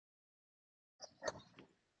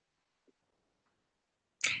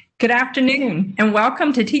Good afternoon, and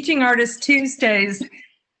welcome to Teaching Artists Tuesdays.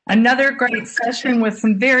 Another great session with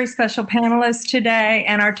some very special panelists today,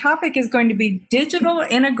 and our topic is going to be digital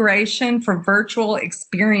integration for virtual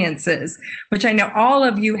experiences, which I know all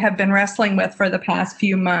of you have been wrestling with for the past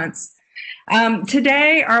few months.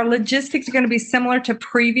 Today, our logistics are going to be similar to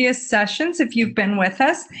previous sessions if you've been with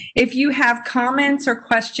us. If you have comments or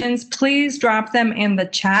questions, please drop them in the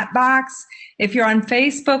chat box. If you're on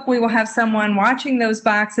Facebook, we will have someone watching those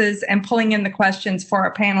boxes and pulling in the questions for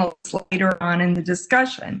our panelists later on in the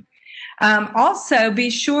discussion. Also, be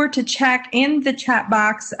sure to check in the chat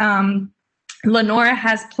box. Lenora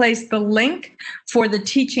has placed the link for the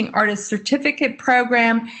Teaching Artist Certificate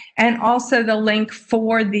program and also the link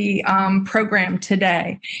for the program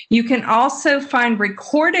today. You can also find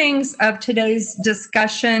recordings of today's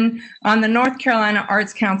discussion on the North Carolina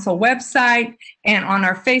Arts Council website and on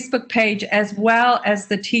our Facebook page, as well as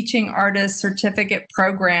the Teaching Artist Certificate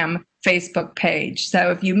program Facebook page.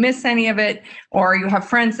 So if you miss any of it or you have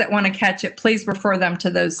friends that want to catch it, please refer them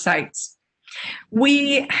to those sites.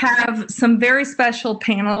 We have some very special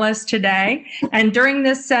panelists today, and during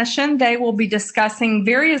this session, they will be discussing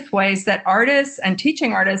various ways that artists and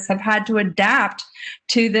teaching artists have had to adapt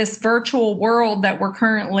to this virtual world that we're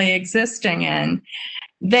currently existing in.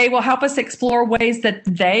 They will help us explore ways that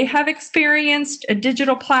they have experienced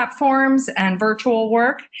digital platforms and virtual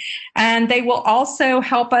work, and they will also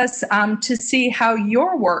help us to see how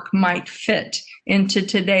your work might fit into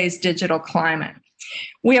today's digital climate.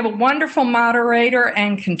 We have a wonderful moderator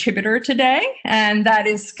and contributor today, and that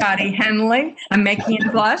is Scotty Henley. I'm making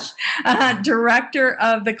him blush. Director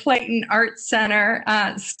of the Clayton Arts Center.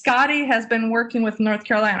 Scotty has been working with North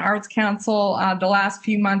Carolina Arts Council the last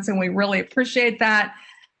few months, and we really appreciate that,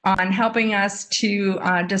 on helping us to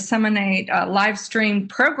disseminate live stream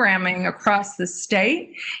programming across the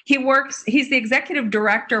state. He's the executive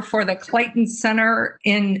director for the Clayton Center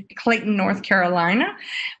in Clayton, North Carolina,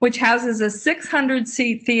 which houses a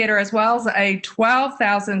 600-seat theater as well as a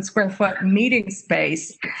 12,000 square foot meeting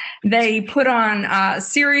space. They put on a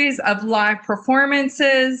series of live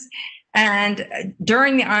performances, and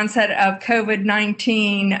during the onset of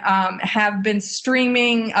COVID-19 have been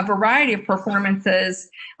streaming a variety of performances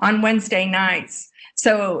on Wednesday nights.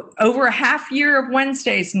 So over a half year of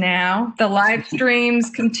Wednesdays now, the live streams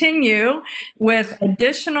continue with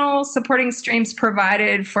additional supporting streams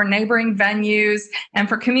provided for neighboring venues and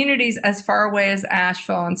for communities as far away as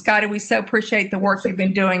Asheville. And Scotty, we so appreciate the work you've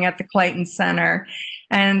been doing at the Clayton Center.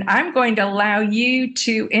 And I'm going to allow you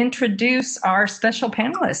to introduce our special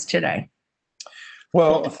panelists today.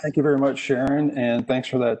 Well, thank you very much, Sharon, and thanks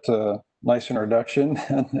for that nice introduction.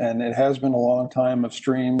 And it has been a long time of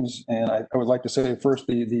streams, and I would like to say first,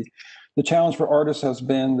 the challenge for artists has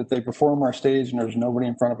been that they perform our stage and there's nobody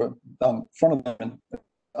in front of them and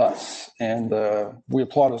us, and we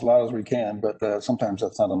applaud as loud as we can, but sometimes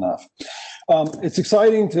that's not enough. It's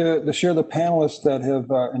exciting to share the panelists that have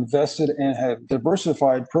invested and have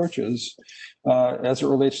diversified approaches as it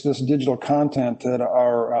relates to this digital content that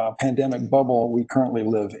our pandemic bubble we currently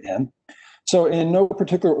live in. So in no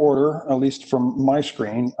particular order, at least from my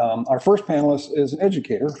screen, our first panelist is an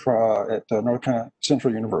educator at North Carolina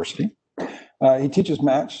Central University. He teaches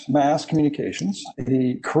mass communications.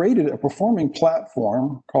 He created a performing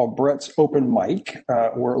platform called Brett's Open Mic,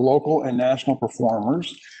 where local and national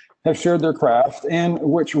performers have shared their craft, and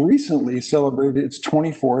which recently celebrated its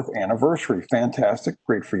 24th anniversary. Fantastic,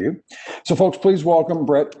 great for you. So folks, please welcome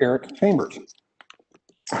Brett Eric Chambers.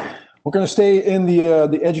 We're going to stay in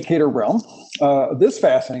the educator realm. This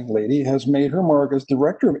fascinating lady has made her mark as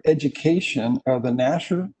Director of Education of the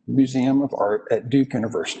National Museum of Art at Duke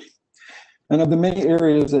University. And of the many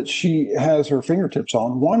areas that she has her fingertips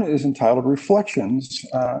on, one is entitled Reflections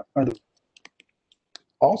on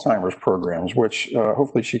Alzheimer's programs, which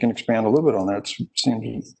hopefully she can expand a little bit on that. It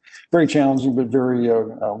seems very challenging, but very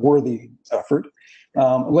worthy effort.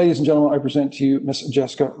 Ladies and gentlemen, I present to you Miss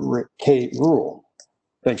Jessica K. Ruhle.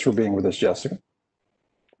 Thanks for being with us, Jessica.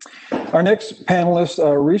 Our next panelist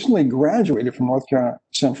recently graduated from North Carolina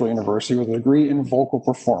Central University with a degree in vocal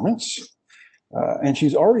performance. And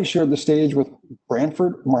she's already shared the stage with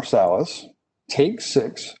Branford Marsalis, Take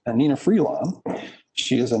Six, and Nina Freelon.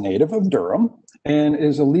 She is a native of Durham and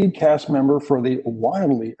is a lead cast member for the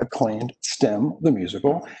wildly acclaimed STEM, the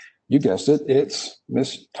musical. You guessed it, it's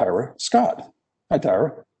Miss Tyra Scott. Hi,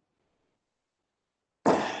 Tyra.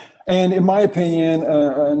 And in my opinion,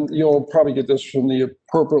 and you'll probably get this from the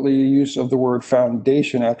appropriately use of the word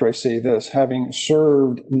foundation after I say this, having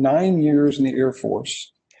served 9 years in the Air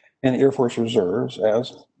Force and the Air Force Reserves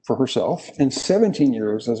as for herself, and 17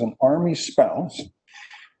 years as an Army spouse,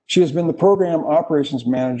 She has been the program operations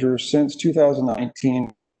manager since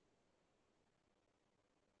 2019,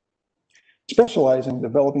 specializing in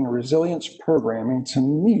developing resilience programming to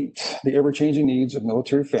meet the ever-changing needs of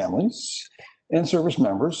military families and service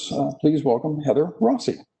members. Please welcome Heather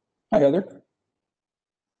Rossi. Hi, Heather.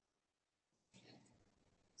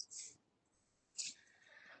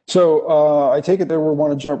 So I take it that we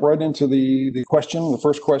want to jump right into the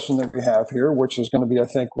first question that we have here, which is going to be, I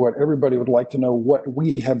think, what everybody would like to know, what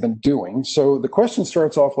we have been doing. So the question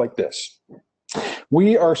starts off like this.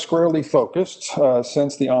 We are squarely focused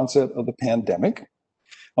since the onset of the pandemic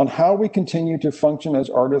on how we continue to function as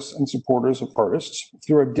artists and supporters of artists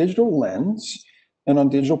through a digital lens and on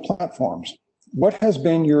digital platforms. What has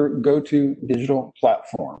been your go-to digital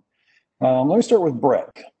platform? Let me start with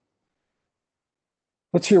Brett.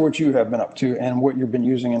 Let's hear what you have been up to and what you've been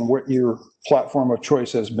using and what your platform of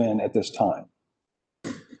choice has been at this time.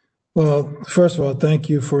 Well, first of all, thank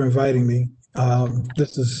you for inviting me.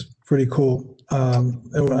 This is pretty cool.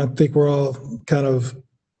 And I think we're all kind of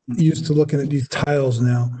used to looking at these tiles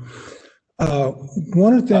now.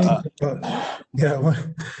 One of the things,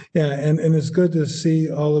 and it's good to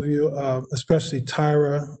see all of you, especially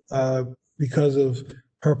Tyra, because of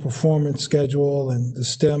her performance schedule and the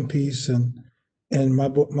STEM piece, and my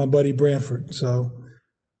buddy Branford. So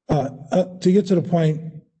to get to the point,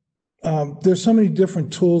 there's so many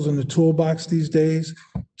different tools in the toolbox these days.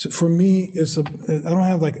 For me, I don't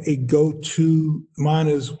have like a go-to. Mine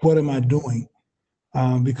is, what am I doing?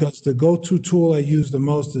 Because the go-to tool I use the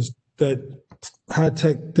most is that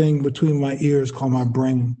high-tech thing between my ears called my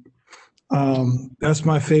brain. That's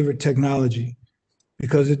my favorite technology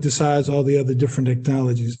because it decides all the other different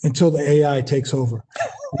technologies until the AI takes over.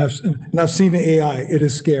 And I've seen the AI. It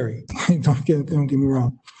is scary. Don't get me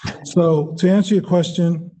wrong. So to answer your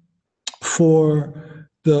question, for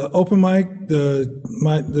the open mic, the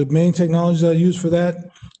main technology I use for that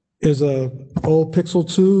is a old Pixel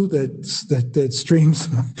 2 that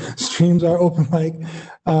streams our open mic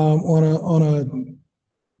on one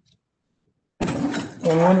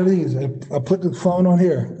of these. I put the phone on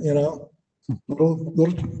here,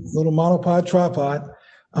 little monopod tripod.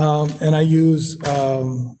 And I use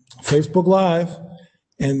Facebook Live,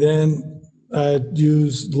 and then I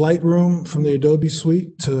use Lightroom from the Adobe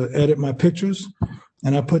suite to edit my pictures,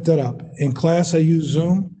 and I put that up. In class, I use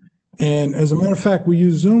Zoom, and as a matter of fact, we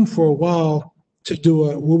used Zoom for a while to do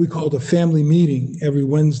what we called a family meeting every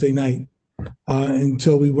Wednesday night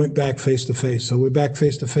until we went back face-to-face. So we're back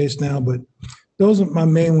face-to-face now, but those are my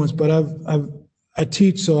main ones, but I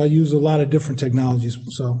teach, so I use a lot of different technologies.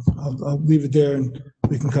 So I'll leave it there and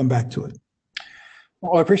we can come back to it.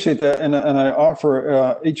 Well, I appreciate that. And I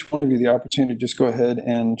offer each one of you the opportunity to just go ahead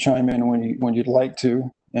and chime in when you'd like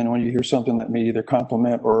to. And when you hear something that may either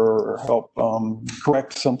compliment or help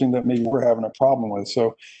correct something that maybe we're having a problem with.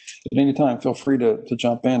 So at any time, feel free to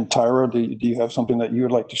jump in. Tyra, do you have something that you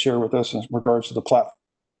would like to share with us in regards to the platform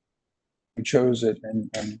you chose it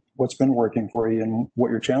and what's been working for you and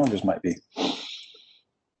what your challenges might be?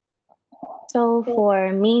 So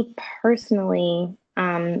for me personally,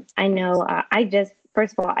 I know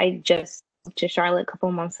first of all, I just moved to Charlotte a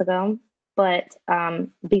couple months ago, but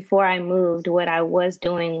before I moved, what I was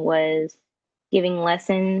doing was giving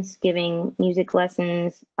music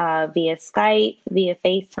lessons via Skype, via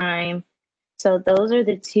FaceTime. So those are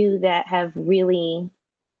the two that have really,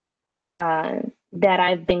 that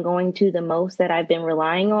I've been going to the most, that I've been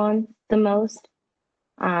relying on the most.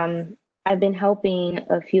 I've been helping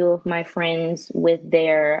a few of my friends with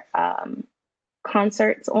their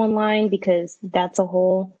concerts online because that's a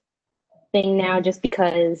whole thing now, just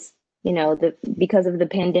because, because of the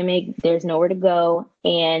pandemic, there's nowhere to go.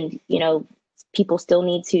 And, people still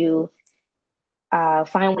need to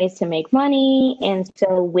find ways to make money. And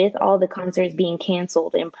so with all the concerts being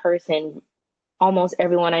canceled in person, almost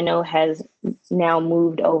everyone I know has now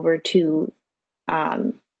moved over to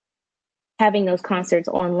having those concerts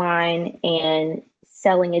online and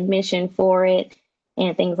selling admission for it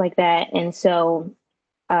and things like that. And so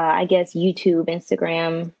I guess YouTube,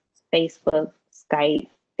 Instagram, Facebook, Skype,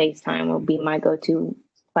 FaceTime will be my go-to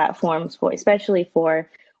platforms for, especially for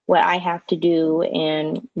what I have to do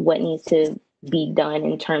and what needs to be done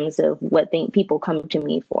in terms of what people come to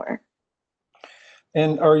me for.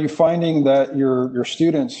 And are you finding that your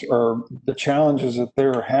students, or the challenges that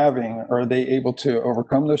they're having, are they able to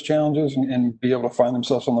overcome those challenges and be able to find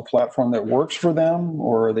themselves on the platform that works for them?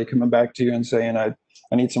 Or are they coming back to you and saying, I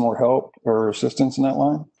need some more help or assistance in that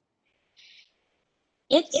line?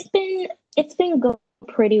 It's been going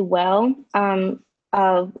pretty well.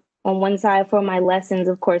 On one side, for my lessons,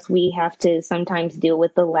 of course, we have to sometimes deal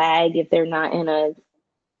with the lag if they're not in a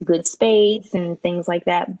good space and things like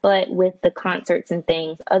that. But with the concerts and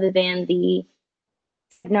things, other than the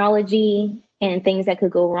technology and things that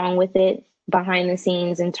could go wrong with it behind the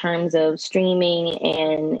scenes in terms of streaming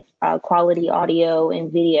and quality audio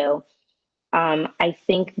and video, I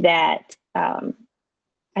think that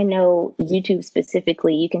I know YouTube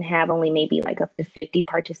specifically, you can have only maybe like up to 50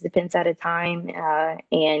 participants at a time.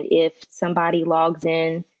 And if somebody logs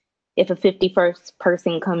in, if a 51st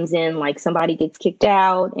person comes in, like somebody gets kicked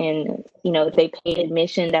out and, you know, if they paid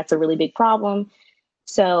admission, that's a really big problem.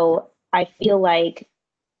 So I feel like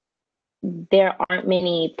there aren't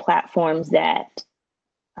many platforms that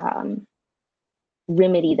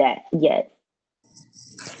remedy that yet.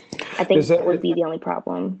 I think that would be the only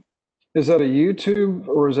problem. Is that a YouTube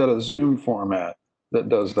or is that a Zoom format that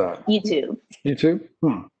does that? YouTube. YouTube?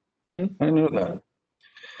 I didn't know that.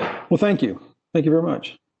 Well, thank you. Thank you very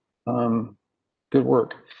much. Good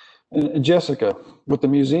work. And Jessica, with the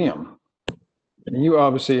museum, you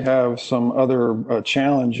obviously have some other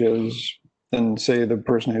challenges than, say, the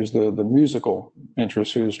person who's the musical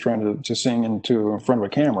interest who's trying to sing in front of a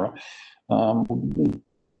camera.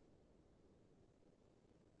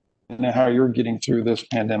 And how you're getting through this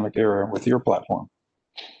pandemic era with your platform.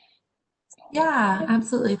 Yeah,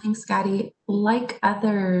 absolutely. Thanks, Scotty. Like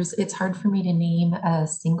others, it's hard for me to name a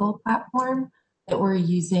single platform that we're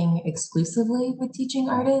using exclusively with teaching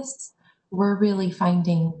artists. We're really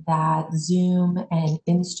finding that Zoom and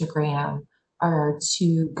Instagram are our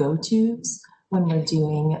two go-tos when we're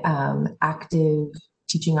doing active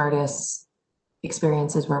teaching artists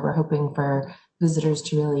experiences where we're hoping for visitors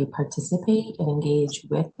to really participate and engage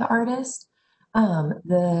with the artist.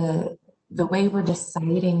 The way we're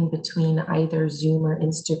deciding between either Zoom or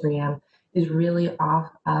Instagram is really off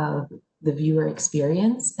of the viewer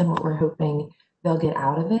experience and what we're hoping they'll get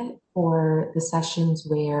out of it. For the sessions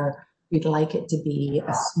where we'd like it to be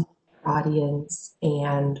a small audience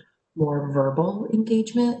and more verbal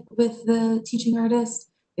engagement with the teaching artist,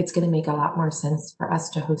 it's going to make a lot more sense for us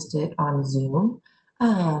to host it on Zoom.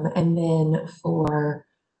 And then for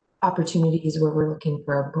opportunities where we're looking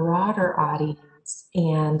for a broader audience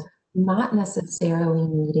and not necessarily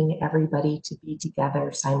needing everybody to be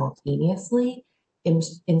together simultaneously,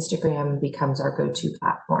 Instagram becomes our go-to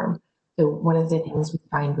platform. So one of the things we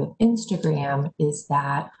find with Instagram is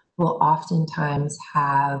that we'll oftentimes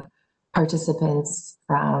have participants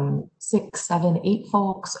from 6, 7, 8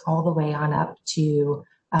 folks all the way on up to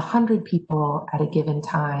 100 people at a given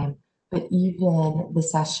time. But even the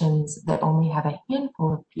sessions that only have a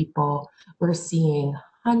handful of people, we're seeing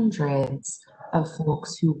hundreds of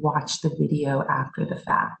folks who watch the video after the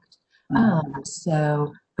fact.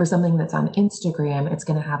 So for something that's on Instagram, it's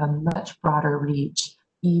going to have a much broader reach,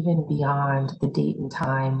 even beyond the date and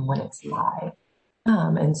time when it's live.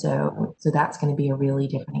 And so that's going to be a really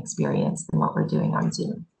different experience than what we're doing on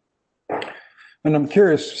Zoom. And I'm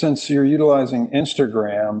curious, since you're utilizing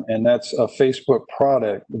Instagram and that's a Facebook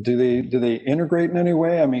product, do they integrate in any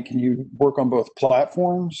way? I mean, can you work on both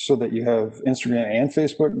platforms so that you have Instagram and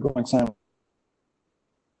Facebook going simultaneously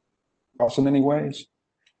in any ways?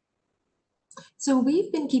 So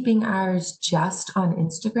we've been keeping ours just on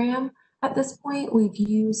Instagram. At this point, we've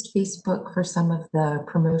used Facebook for some of the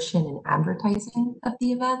promotion and advertising of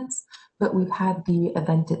the events, but we've had the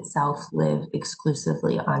event itself live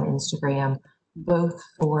exclusively on Instagram, both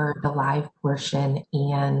for the live portion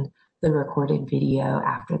and the recorded video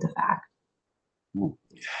after the fact.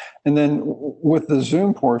 And then with the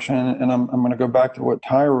Zoom portion, and I'm going to go back to what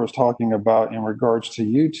Tyra was talking about in regards to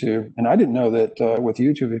YouTube. And I didn't know that with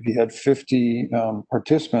YouTube, if you had 50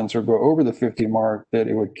 participants or go over the 50 mark, that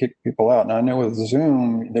it would kick people out. And I know with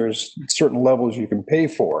Zoom, there's certain levels you can pay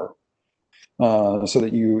for so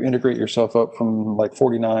that you integrate yourself up from like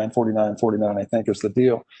 49, I think is the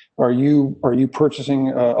deal. Are you purchasing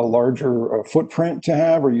a larger footprint to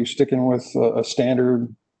have? Or are you sticking with a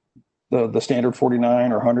standard, the standard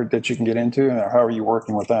 49 or 100 that you can get into? And how are you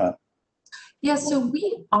working with that? Yeah, so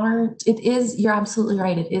we aren't, you're absolutely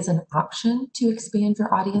right. It is an option to expand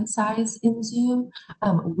your audience size in Zoom.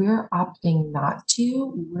 We're opting not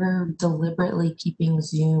to. We're deliberately keeping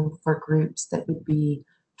Zoom for groups that would be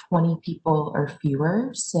 20 people or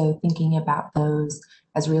fewer. So thinking about those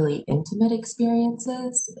as really intimate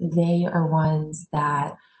experiences, they are ones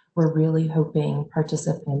that we're really hoping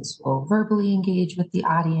participants will verbally engage with the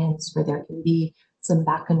audience, where there can be some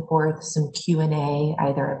back and forth, some Q&A,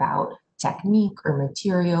 either about technique or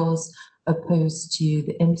materials, opposed to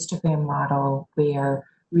the Instagram model where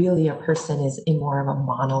really a person is in more of a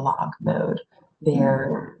monologue mode.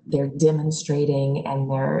 They're demonstrating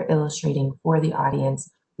and they're illustrating for the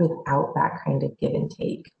audience without that kind of give and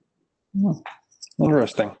take.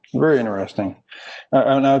 Interesting, very interesting.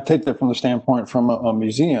 And I take that from the standpoint from a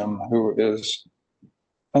museum who is,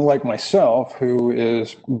 unlike myself, who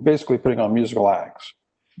is basically putting on musical acts.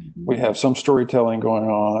 We have some storytelling going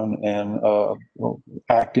on and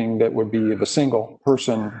acting that would be of a single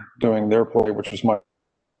person doing their play, which is much.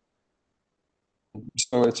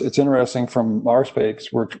 So it's interesting from our space.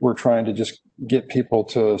 We're trying to just get people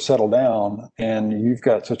to settle down, and you've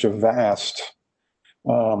got such a vast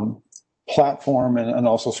platform and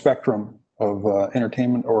also spectrum of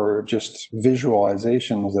entertainment or just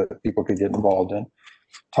visualizations that people could get involved in.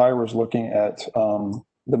 Tyra's looking at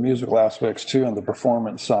the musical aspects too, and the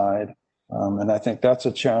performance side. And I think that's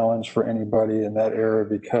a challenge for anybody in that era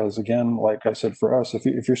because, again, like I said, for us, if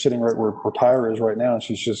you're sitting right where Tyra is right now and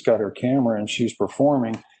she's just got her camera and she's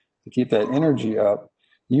performing to keep that energy up,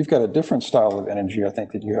 you've got a different style of energy, I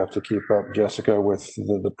think, that you have to keep up, Jessica, with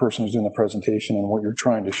the person who's doing the presentation and what you're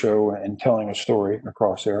trying to show and telling a story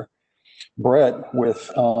across there. Brett, with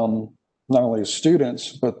not only his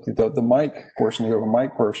students, but the mic portion, the open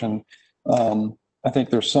mic portion, I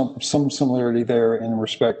think there's some similarity there in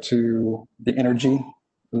respect to the energy,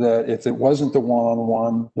 that if it wasn't the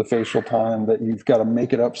one-on-one, the facial time, that you've got to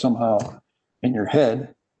make it up somehow in your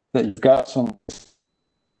head, that you've got some,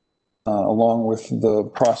 along with the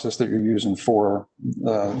process that you're using for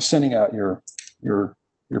sending out your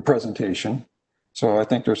presentation. So I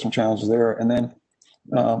think there's some challenges there. And then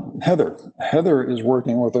Heather is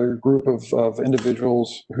working with a group of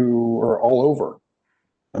individuals who are all over.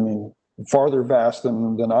 I mean, farther vast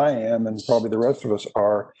than I am, and probably the rest of us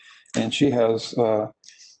are. And she has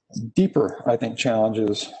deeper, I think,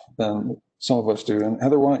 challenges than some of us do. And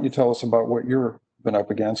Heather, why don't you tell us about what you've been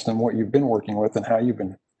up against and what you've been working with and how you've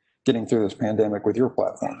been getting through this pandemic with your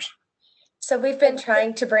platforms? So we've been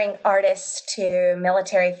trying to bring artists to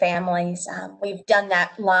military families. We've done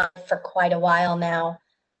that live for quite a while now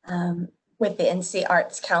with the NC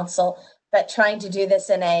Arts Council, but trying to do this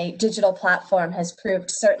in a digital platform has proved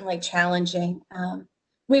certainly challenging.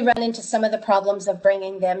 We run into some of the problems of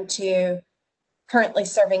bringing them to currently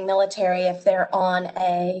serving military. If they're on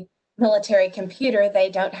a military computer, they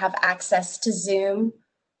don't have access to Zoom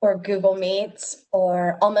or Google Meets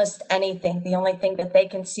or almost anything. The only thing that they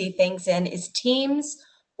can see things in is Teams,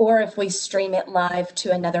 or if we stream it live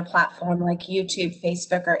to another platform like YouTube,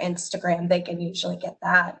 Facebook, or Instagram, they can usually get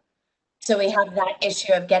that. So we have that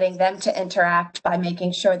issue of getting them to interact by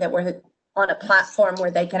making sure that we're on a platform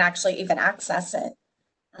where they can actually even access it.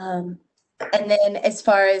 And then as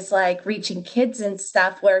far as like reaching kids and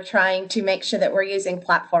stuff, we're trying to make sure that we're using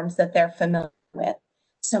platforms that they're familiar with.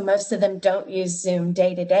 So most of them don't use Zoom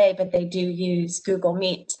day to day, but they do use Google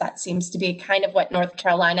Meet. That seems to be kind of what North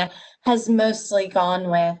Carolina has mostly gone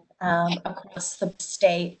with across the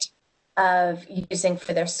state of using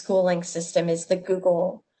for their schooling system is the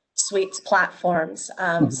Google Suites platforms.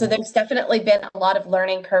 So there's definitely been a lot of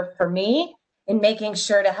learning curve for me in making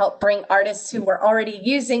sure to help bring artists who were already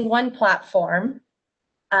using one platform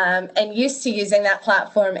and used to using that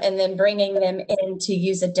platform, and then bringing them in to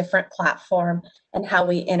use a different platform and how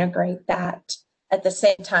we integrate that at the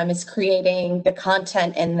same time as creating the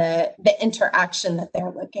content and the interaction that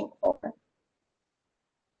they're looking for.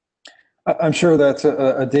 I'm sure that's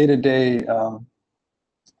a day-to-day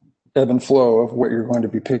ebb and flow of what you're going to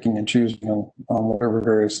be picking and choosing on whatever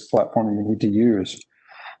various platform you need to use.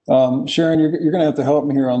 Sharon, you're going to have to help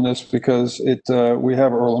me here on this because we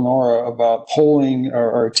have Lenora about polling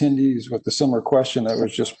our attendees with the similar question that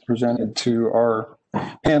was just presented to our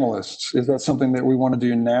panelists. Is that something that we want to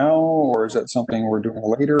do now, or is that something we're doing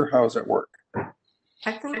later? How does that work?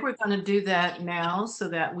 I think we're going to do that now so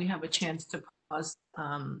that we have a chance to pause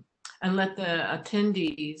and let the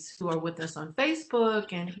attendees who are with us on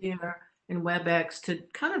Facebook and here in WebEx to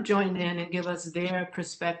kind of join in and give us their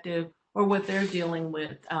perspective or what they're dealing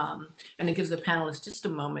with. And it gives the panelists just a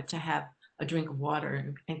moment to have a drink of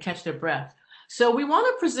water and catch their breath. So we want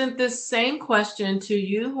to present this same question to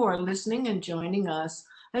you who are listening and joining us.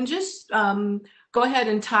 And just go ahead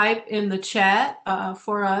and type in the chat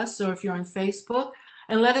for us, or if you're on Facebook,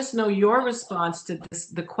 and let us know your response to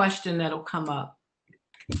the question that'll come up.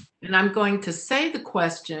 And I'm going to say the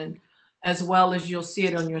question as well as you'll see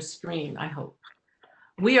it on your screen, I hope.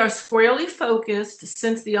 We are squarely focused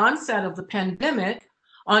since the onset of the pandemic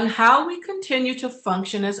on how we continue to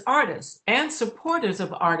function as artists and supporters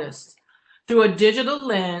of artists through a digital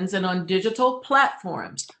lens and on digital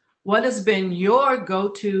platforms. What has been your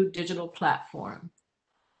go-to digital platform?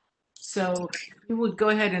 So you would go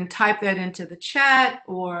ahead and type that into the chat,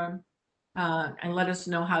 or and let us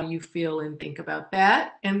know how you feel and think about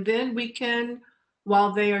that. And then we can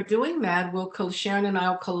while they are doing that, Sharon and I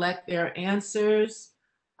will collect their answers.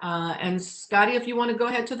 And Scotty, if you want to go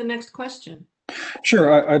ahead to the next question.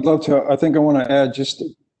 Sure, I'd love to. I think I want to add just,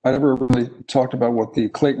 I never really talked about what the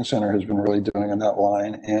Clayton Center has been really doing in that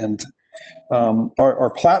line. And our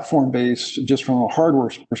platform base, just from a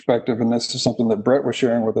hardware perspective, and this is something that Brett was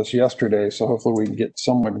sharing with us yesterday, so hopefully we can get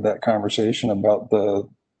somewhat of that conversation about the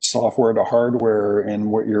software to hardware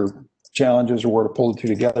and what your challenges or where to pull the two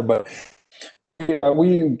together. But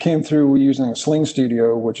we came through using a Sling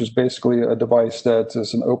Studio, which is basically a device that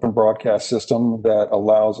is an open broadcast system that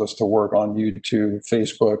allows us to work on YouTube,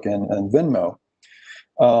 Facebook, and Venmo.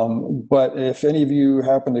 But if any of you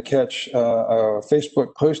happen to catch a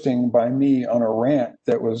Facebook posting by me on a rant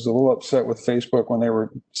that was a little upset with Facebook when they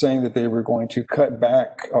were saying that they were going to cut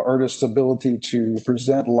back artists' ability to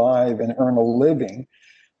present live and earn a living,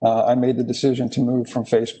 I made the decision to move from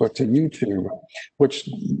Facebook to YouTube, which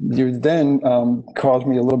then caused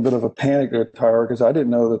me a little bit of a panic there, Tyra, because I didn't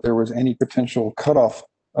know that there was any potential cutoff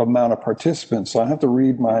amount of participants. So I have to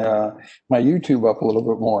read my my YouTube up a little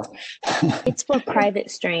bit more. It's for private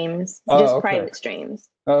streams, just private streams.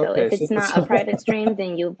 So Okay, if it's not a private stream,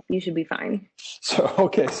 then you should be fine. So,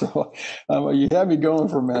 okay, so you had me going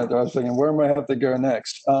for a minute. I was thinking, where am I have to go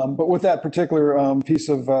next? But with that particular piece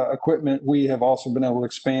of equipment, we have also been able to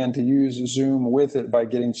expand to use Zoom with it by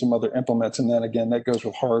getting some other implements. And then again, that goes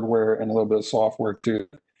with hardware and a little bit of software too.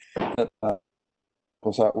 That,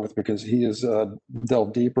 out with, because he has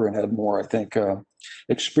delved deeper and had more, I think,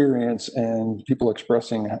 experience and people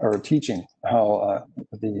expressing or teaching how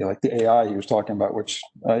the AI he was talking about, which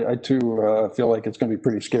I too feel like it's going to be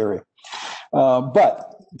pretty scary.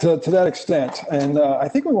 But to that extent, and I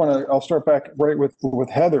think I'll start back right with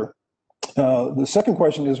Heather. The second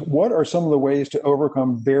question is, what are some of the ways to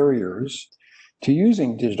overcome barriers to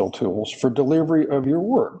using digital tools for delivery of your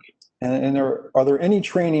work? And are there any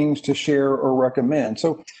trainings to share or recommend?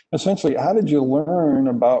 So essentially, how did you learn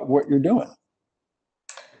about what you're doing?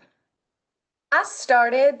 I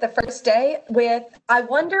started the first day with, I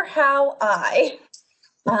wonder how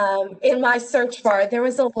in my search bar, there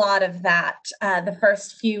was a lot of that the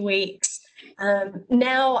first few weeks.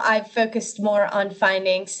 Now I've focused more on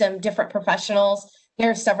finding some different professionals. There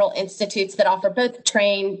are several institutes that offer both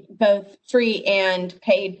free and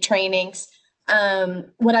paid trainings.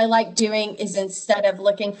 What I like doing is, instead of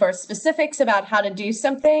looking for specifics about how to do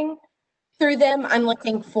something through them, I'm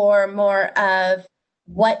looking for more of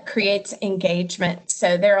what creates engagement.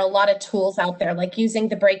 So there are a lot of tools out there, like using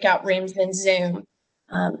the breakout rooms in Zoom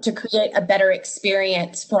to create a better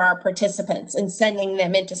experience for our participants, and sending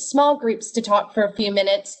them into small groups to talk for a few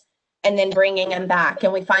minutes and then bringing them back.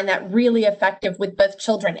 And we find that really effective with both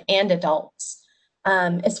children and adults.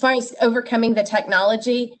 As far as overcoming the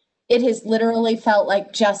technology, it has literally felt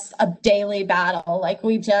like just a daily battle. Like,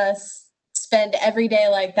 we just spend every day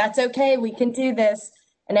like, that's okay, we can do this.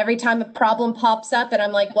 And every time a problem pops up and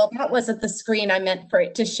I'm like, well, that wasn't the screen I meant for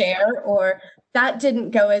it to share, or that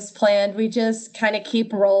didn't go as planned, we just kind of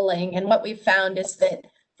keep rolling. And what we've found is that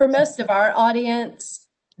for most of our audience,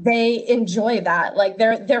 they enjoy that. Like,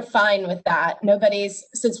 they're fine with that.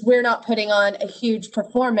 Since we're not putting on a huge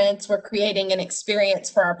performance, we're creating an experience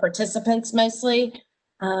for our participants mostly.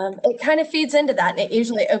 It kind of feeds into that, and it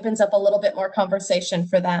usually opens up a little bit more conversation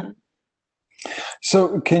for them.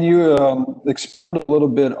 So can you expand a little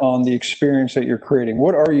bit on the experience that you're creating?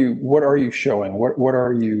 What are you showing? What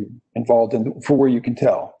are you involved in, for where you can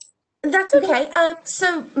tell? That's okay.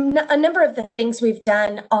 So a number of the things we've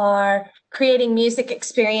done are creating music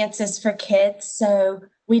experiences for kids. So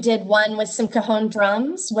we did one with some cajon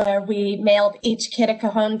drums, where we mailed each kid a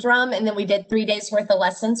cajon drum, and then we did 3 days worth of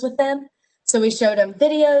lessons with them. So we showed them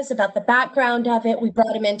videos about the background of it. We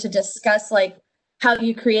brought them in to discuss like how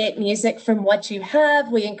you create music from what you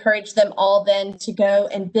have. We encouraged them all then to go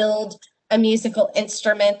and build a musical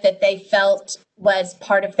instrument that they felt was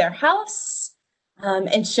part of their house,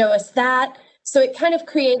 and show us that. So it kind of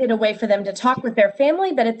created a way for them to talk with their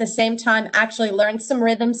family, but at the same time actually learn some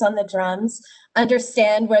rhythms on the drums,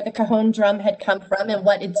 understand where the cajon drum had come from and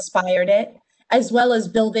what inspired it, as well as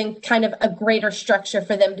building kind of a greater structure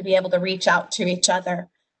for them to be able to reach out to each other.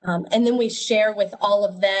 And then we share with all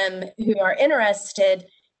of them who are interested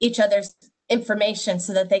each other's information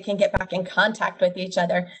so that they can get back in contact with each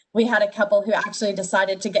other. We had a couple who actually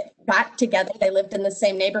decided to get back together. They lived in the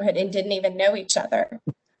same neighborhood and didn't even know each other.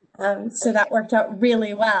 So that worked out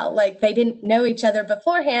really well. Like, they didn't know each other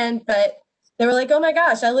beforehand, but they were like, oh my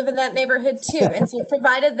gosh, I live in that neighborhood too. And so it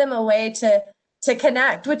provided them a way to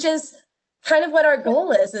connect, which is kind of what our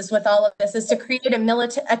goal is with all of this, is to create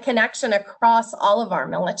a connection across all of our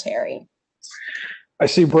military. I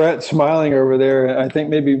see Brett smiling over there. I think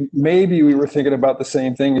maybe we were thinking about the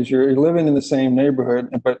same thing as you're living in the same neighborhood,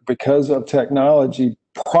 but because of technology,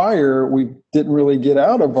 prior we didn't really get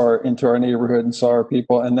out of into our neighborhood and saw our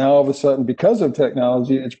people, and now all of a sudden, because of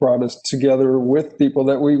technology, it's brought us together with people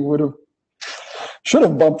that we should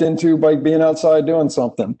have bumped into by being outside doing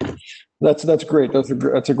something. That's great. That's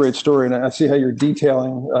a great story, and I see how you're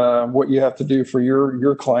detailing what you have to do for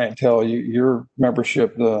your clientele, your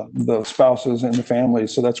membership, the spouses and the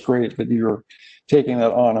families. So that's great that you're taking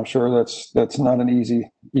that on. I'm sure that's not an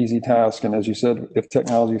easy task. And as you said, if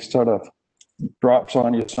technology sort of drops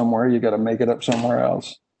on you somewhere, you got to make it up somewhere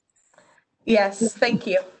else. Yes, thank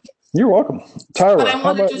you. You're welcome, Tyra. But I how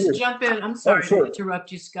want to about just you? jump in. I'm sorry sure. to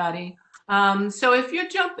interrupt you, Scotty. So if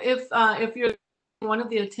you're one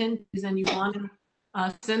of the attendees and you want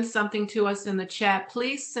to send something to us in the chat,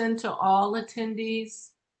 please send to all attendees,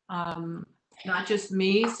 not just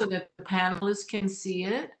me, so that the panelists can see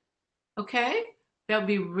it. Okay, that would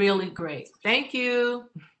be really great. Thank you.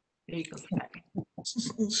 There you go,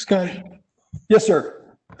 Scotty. Scotty, Yes,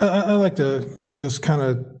 sir. I like to just kind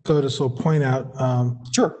of throw this little point out.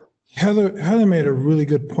 Sure. Heather made a really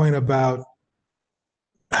good point about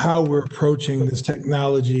how we're approaching this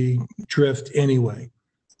technology drift anyway,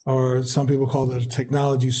 or some people call it a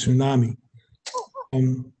technology tsunami.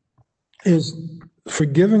 Is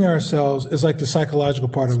forgiving ourselves is like the psychological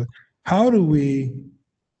part of it. How do we,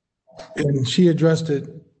 and she addressed it,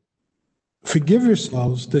 forgive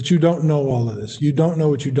yourselves that you don't know all of this. You don't know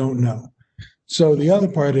what you don't know. So the other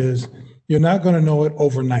part is you're not going to know it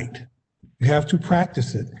overnight. You have to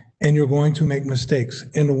practice it, and you're going to make mistakes.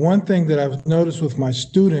 And the one thing that I've noticed with my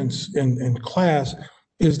students in class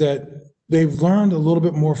is that they've learned a little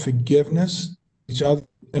bit more forgiveness of each other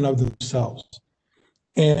and of themselves.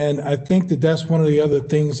 And I think that that's one of the other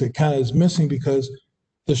things that kind of is missing, because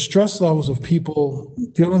the stress levels of people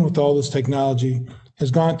dealing with all this technology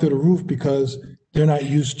has gone through the roof because they're not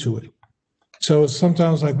used to it. So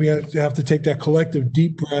sometimes like we have to take that collective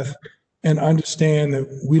deep breath and understand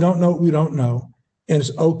that we don't know what we don't know. And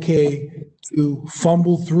it's okay to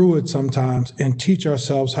fumble through it sometimes and teach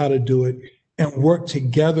ourselves how to do it and work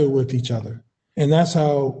together with each other. And that's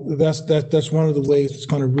one of the ways it's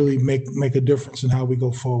going to really make a difference in how we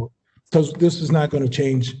go forward. Because this is not going to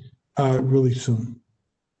change really soon.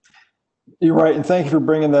 You're right, and thank you for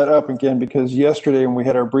bringing that up again, because yesterday when we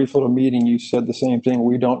had our brief little meeting, you said the same thing.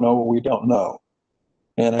 We don't know what we don't know,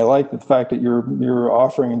 and I like the fact that you're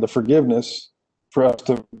offering the forgiveness for us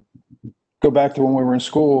to go back to when we were in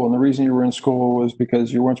school. And the reason you were in school was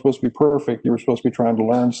because you weren't supposed to be perfect. You were supposed to be trying to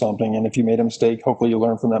learn something, and if you made a mistake, hopefully you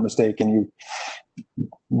learn from that mistake and you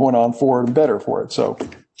went on forward and better for it. So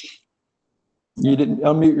you didn't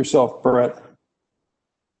unmute yourself, Brett.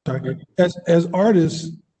 Sorry. As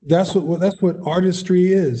artists, that's what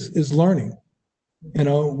artistry is learning. You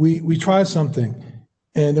know, we try something,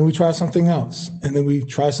 and then we try something else, and then we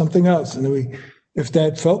try something else, and then if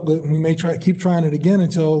that felt good, we may keep trying it again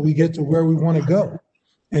until we get to where we want to go,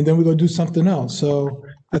 and then we go do something else. So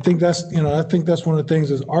I think that's one of the things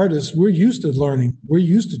as artists, we're used to learning, we're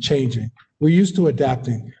used to changing, we're used to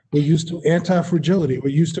adapting, we're used to anti-fragility, we're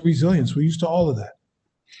used to resilience, we're used to all of that.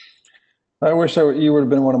 I wish you would have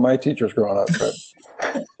been one of my teachers growing up, but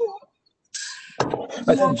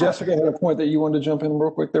I think Jessica had a point that you wanted to jump in real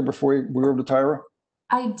quick there before we were over to Tyra.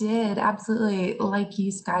 I did, absolutely. Like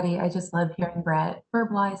you, Scotty, I just love hearing Brett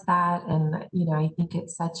verbalize that. And, I think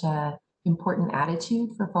it's such a important attitude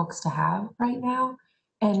for folks to have right now.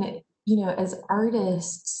 And, as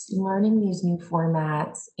artists, learning these new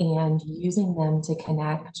formats and using them to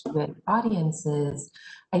connect with audiences,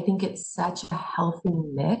 I think it's such a healthy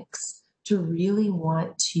mix to really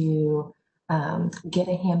want to get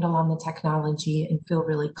a handle on the technology and feel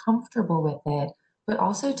really comfortable with it, but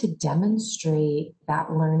also to demonstrate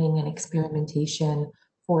that learning and experimentation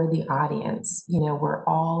for the audience. We're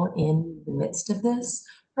all in the midst of this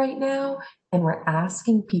right now, and we're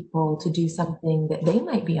asking people to do something that they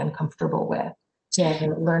might be uncomfortable with,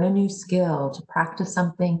 to learn a new skill, to practice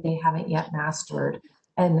something they haven't yet mastered.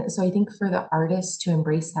 And so I think for the artists to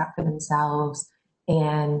embrace that for themselves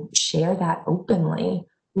and share that openly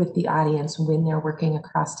with the audience when they're working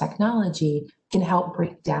across technology can help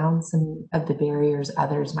break down some of the barriers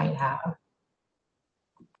others might have.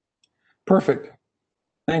 Perfect.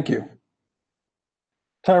 Thank you.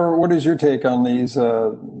 Tyra, what is your take on these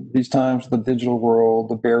times, the digital world,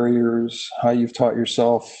 the barriers, how you've taught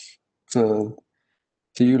yourself to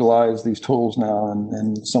utilize these tools now,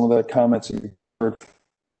 and some of the comments that you heard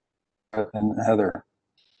and Heather?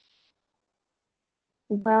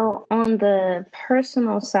 Well, on the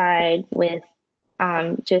personal side with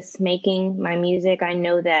just making my music. I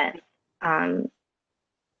know that I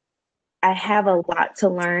have a lot to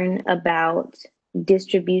learn about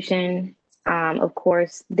distribution. Of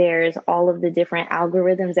course, there's all of the different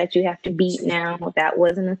algorithms that you have to beat now. That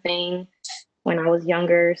wasn't a thing when I was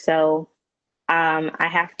younger. So I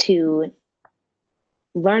have to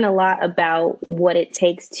learn a lot about what it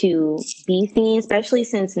takes to be seen, especially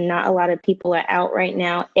since not a lot of people are out right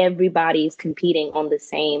now. Everybody's competing on the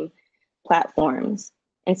same platforms.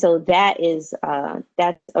 And so that's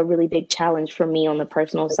a really big challenge for me on the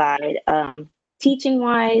personal side. Teaching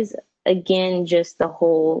wise, again, just the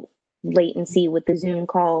whole latency with the Zoom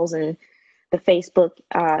calls and the Facebook,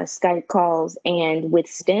 Skype calls. And with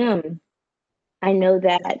STEM, I know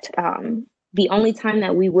that the only time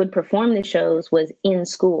that we would perform the shows was in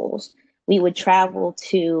schools. We would travel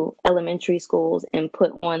to elementary schools and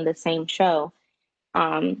put on the same show.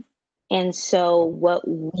 And so what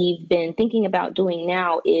we've been thinking about doing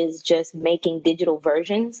now is just making digital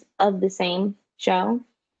versions of the same show.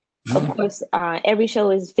 Of course, every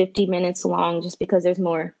show is 50 minutes long just because there's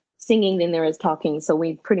more singing than there is talking. So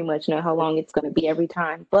we pretty much know how long it's going to be every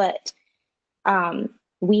time. But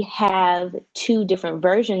we have 2 different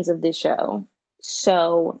versions of the show.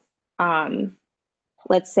 So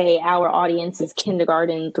let's say our audience is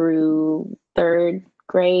kindergarten through 3rd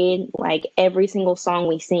grade. Like every single song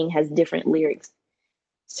we sing has different lyrics.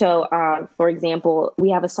 So for example,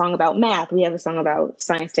 we have a song about math. We have a song about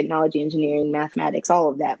science, technology, engineering, mathematics, all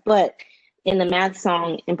of that. But in the math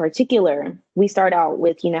song in particular, we start out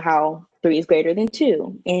with, how 3 is greater than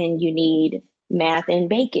 2, and you need math in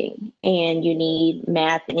baking, and you need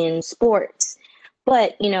math in sports.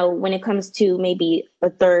 But, when it comes to maybe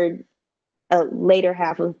a later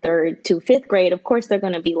half of 3rd to 5th grade, of course, they're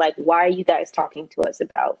going to be like, why are you guys talking to us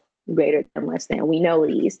about greater than, less than? We know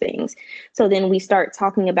these things. So then we start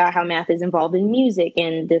talking about how math is involved in music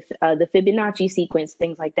and the Fibonacci sequence,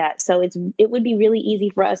 things like that. So it would be really easy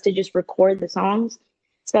for us to just record the songs,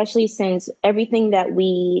 especially since everything that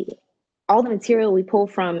all the material we pull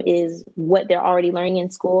from is what they're already learning in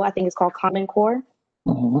school. I think it's called Common Core.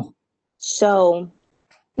 Mm-hmm. So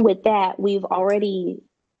with that, we've already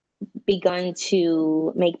begun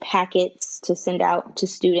to make packets to send out to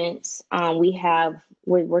students.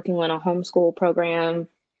 We're working on a homeschool program.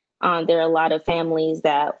 There are a lot of families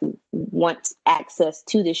that want access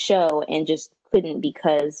to the show and just couldn't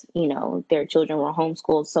because, their children were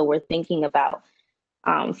homeschooled. So we're thinking about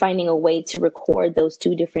finding a way to record those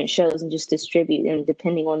 2 different shows and just distribute them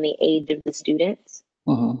depending on the age of the students.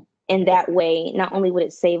 Mm-hmm. And that way, not only would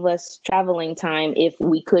it save us traveling time if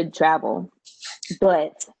we could travel,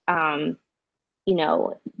 but,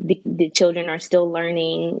 the children are still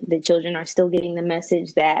learning. The children are still getting the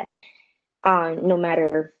message that no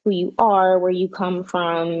matter who you are, where you come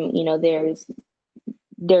from,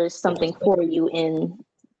 there's something for you in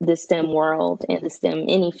the STEM world, in the STEM,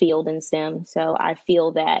 any field in STEM. So I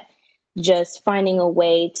feel that just finding a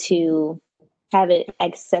way to have it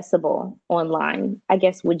accessible online, I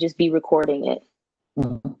guess, would just be recording it.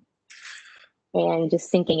 Mm-hmm. And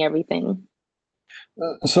just syncing everything.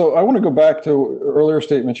 So I want to go back to earlier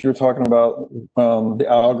statements you were talking about the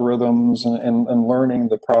algorithms and learning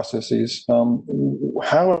the processes.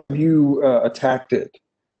 How have you attacked it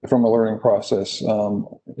from a learning process?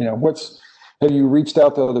 Have you reached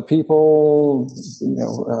out to other people?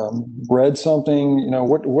 Read something?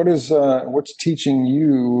 What's teaching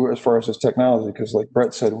you as far as this technology? Because like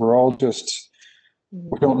Brett said, we're all just.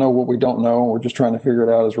 We don't know what we don't know. We're just trying to figure it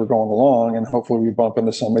out as we're going along. And hopefully we bump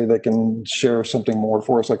into somebody that can share something more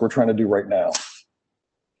for us like we're trying to do right now.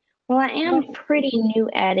 Well, I am pretty new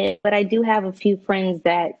at it, but I do have a few friends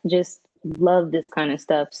that just love this kind of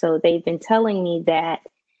stuff. So they've been telling me that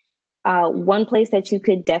one place that you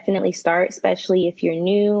could definitely start, especially if you're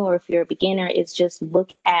new or if you're a beginner, is just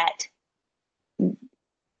look at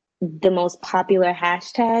the most popular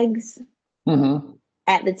hashtags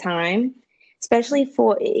at the time. Especially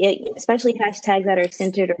hashtags that are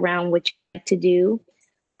centered around what you like to do.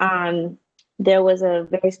 There was a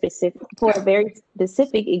very specific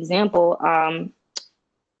example.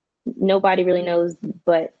 Nobody really knows,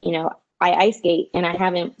 but I ice skate, and I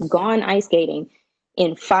haven't gone ice skating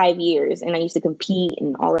in 5 years. And I used to compete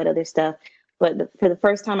and all that other stuff. But for the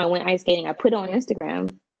first time I went ice skating, I put it on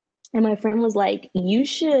Instagram, and my friend was like, "You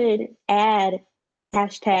should add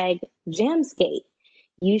hashtag jam skate.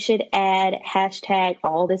 You should add hashtag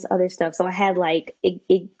all this other stuff." So I had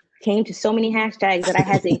it came to so many hashtags that I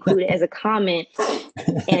had to include it as a comment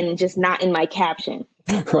and just not in my caption.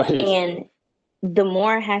 Right. And the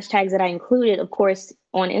more hashtags that I included, of course,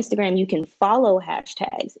 on Instagram, you can follow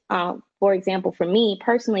hashtags. for example, for me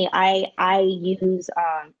personally, I use,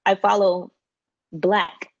 I follow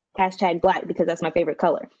Black, hashtag Black, because that's my favorite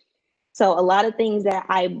color. So a lot of things that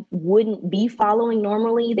I wouldn't be following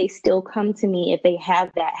normally, they still come to me if they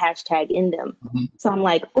have that hashtag in them. Mm-hmm. So I'm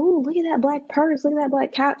like, oh, look at that black purse, look at that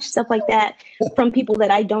black couch, stuff like that from people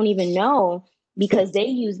that I don't even know because they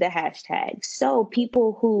use the hashtag. So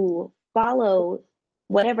people who follow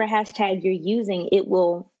whatever hashtag you're using, it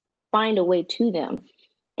will find a way to them.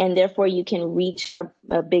 And therefore you can reach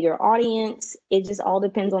a bigger audience. It just all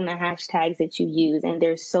depends on the hashtags that you use. And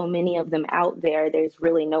there's so many of them out there. There's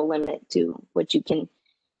really no limit to what you can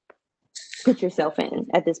put yourself in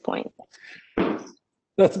at this point.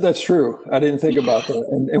 That's true. I didn't think about that.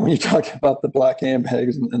 And when you talked about the black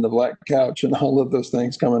handbags and the black couch and all of those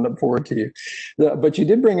things coming up forward to you, but you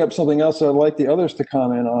did bring up something else I'd like the others to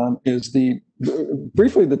comment on is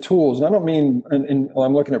briefly the tools. And I don't mean, and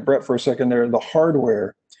I'm looking at Brett for a second there, the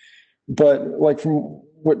hardware, but like from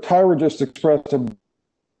what Tyra just expressed, to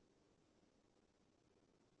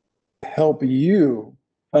help you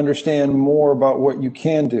understand more about what you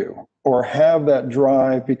can do or have that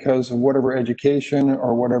drive because of whatever education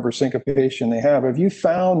or whatever syncopation they have. Have you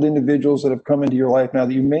found individuals that have come into your life now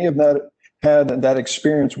that you may have not had that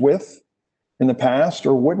experience with in the past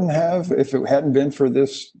or wouldn't have if it hadn't been for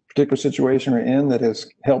this particular situation we're in that has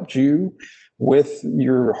helped you with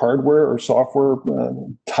your hardware or software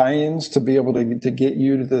tie-ins to be able to get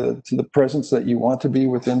you to the presence that you want to be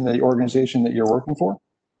within the organization that you're working for?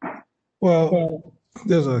 Well,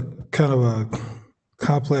 there's a kind of a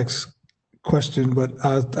complex question, but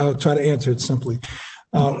I'll try to answer it simply.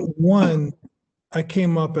 One, I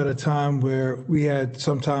came up at a time where we had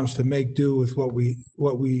sometimes to make do with what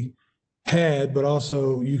we had, but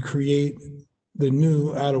also you create the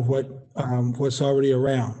new out of what's already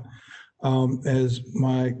around. As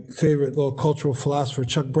my favorite little cultural philosopher,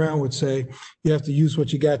 Chuck Brown, would say, you have to use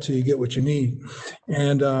what you got till you get what you need.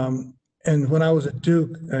 And when I was at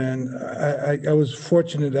Duke, and I was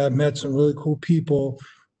fortunate that I met some really cool people,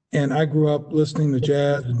 and I grew up listening to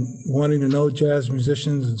jazz and wanting to know jazz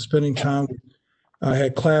musicians and spending time. I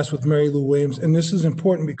had class with Mary Lou Williams, and this is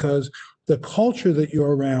important because the culture that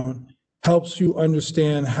you're around helps you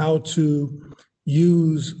understand how to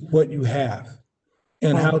use what you have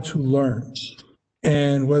and how to learn.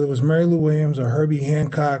 And whether it was Mary Lou Williams or Herbie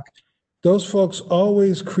Hancock, those folks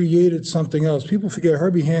always created something else. People forget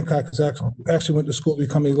Herbie Hancock actually went to school to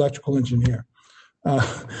become an electrical engineer.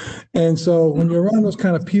 And so when you're around those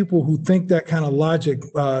kind of people who think that kind of logic,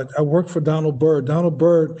 I worked for Donald Byrd. Donald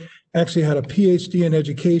Byrd actually had a PhD in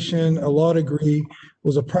education, a law degree,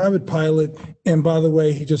 was a private pilot, and by the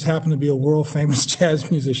way, he just happened to be a world famous jazz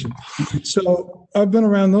musician. So I've been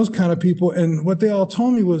around those kind of people, and what they all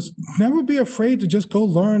told me was never be afraid to just go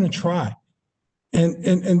learn and try.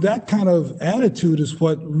 And that kind of attitude is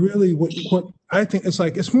what really what I think it's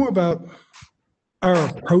like. It's more about our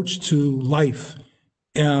approach to life.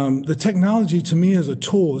 The technology to me is a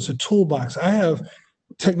tool. It's a toolbox. I have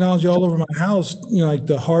technology all over my house, like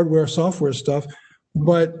the hardware, software stuff.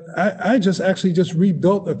 But I just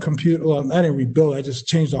rebuilt a computer. Well, I didn't rebuild. I just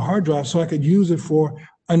changed the hard drive so I could use it for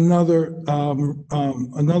another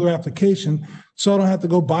application, so I don't have to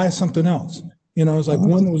go buy something else. It's like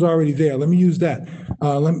one that was already there. Let me use that.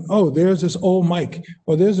 There's this old mic,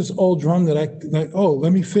 or there's this old drum that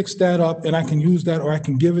let me fix that up, and I can use that, or I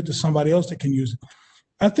can give it to somebody else that can use it.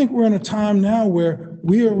 I think we're in a time now where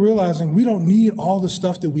we are realizing we don't need all the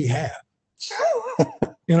stuff that we have.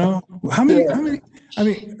 How many? I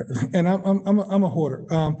mean, and I'm a hoarder.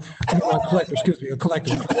 I'm a collector. Excuse me, a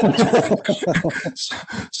collector.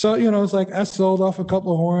 So it's like I sold off a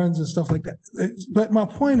couple of horns and stuff like that. But my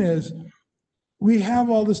point is, we have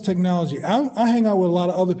all this technology. I hang out with a lot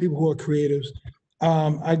of other people who are creatives.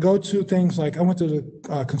 I go to things like I went to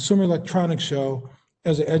the Consumer Electronics Show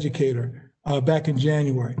as an educator back in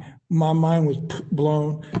January. My mind was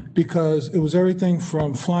blown because it was everything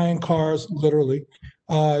from flying cars, literally,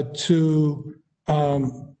 to a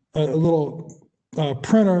little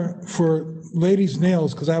printer for ladies'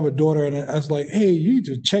 nails, because I have a daughter, and I was like, hey, you need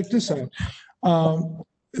to check this out.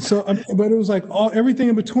 But it was like everything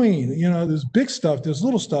in between. There's big stuff, there's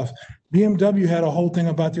little stuff. BMW had a whole thing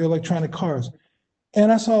about their electronic cars.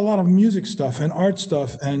 And I saw a lot of music stuff and art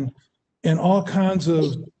stuff and all kinds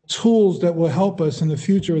of tools that will help us in the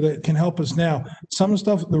future that can help us now. Some of the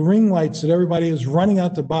stuff, the ring lights that everybody is running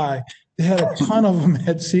out to buy, they had a ton of them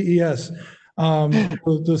at CES.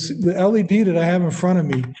 The LED that I have in front of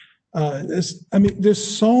me,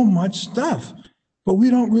 there's so much stuff, but we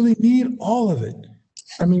don't really need all of it.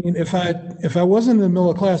 I mean, if I wasn't in the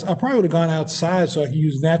middle class, I probably would have gone outside so I could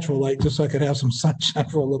use natural light just so I could have some sunshine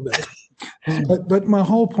for a little bit. But my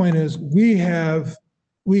whole point is we have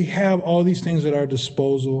all these things at our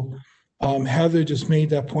disposal. Heather just made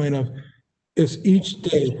that point of it's each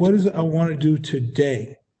day. What is it I want to do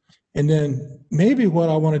today? And then maybe what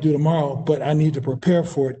I want to do tomorrow, but I need to prepare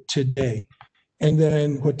for it today. And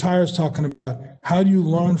then what Tyra's talking about, how do you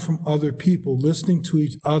learn from other people, listening to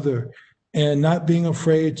each other and not being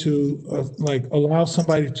afraid to like allow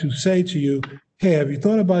somebody to say to you, hey, have you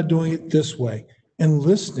thought about doing it this way? And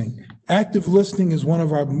listening. Active listening is one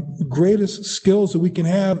of our greatest skills that we can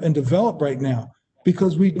have and develop right now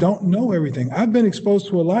because we don't know everything. I've been exposed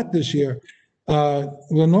to a lot this year.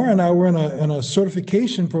 Lenora and I were in a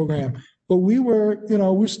certification program, but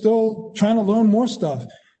we're still trying to learn more stuff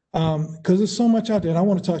because there's so much out there. And I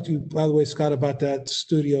want to talk to you, by the way, Scott, about that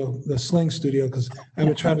studio, the Sling Studio, because I've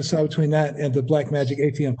been trying to decide between that and the Black Magic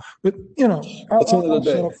ATM. But, I'll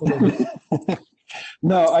shut up for a little bit.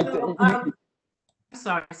 No, I'm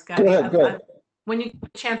sorry, Scotty. Go ahead. When you get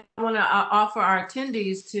a chance, I want to offer our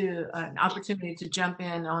attendees to an opportunity to jump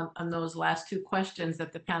in on those last two questions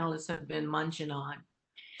that the panelists have been munching on.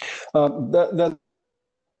 That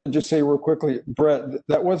just say real quickly, Brett,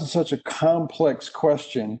 that wasn't such a complex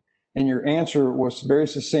question, and your answer was very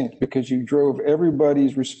succinct because you drove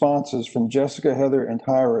everybody's responses from Jessica, Heather, and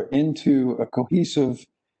Tyra into a cohesive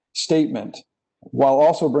statement while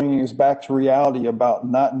also bringing us back to reality about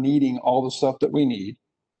not needing all the stuff that we need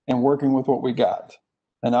and working with what we got.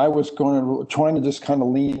 And I was trying to just kind of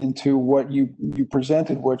lean into what you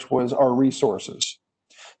presented, which was our resources.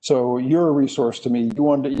 So you're a resource to me. You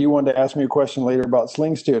wanted to ask me a question later about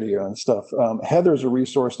Sling Studio and stuff. Heather's a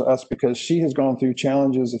resource to us because she has gone through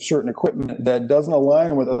challenges of certain equipment that doesn't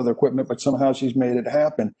align with other equipment, but somehow she's made it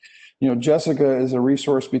happen. Jessica is a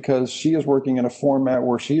resource because she is working in a format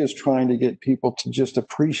where she is trying to get people to just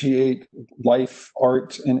appreciate life,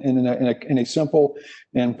 art in a simple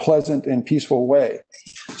and pleasant and peaceful way.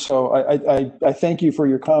 So I thank you for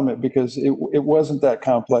your comment because it wasn't that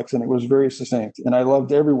complex and it was very succinct. And I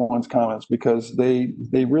loved everyone's comments because they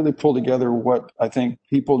really pull together what I think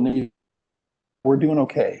people need. We're doing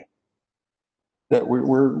okay. That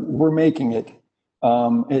we're making it.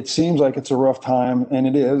 It seems like it's a rough time, and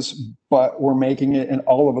it is, but we're making it, and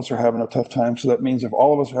all of us are having a tough time. So that means if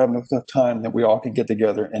all of us are having a tough time, that we all can get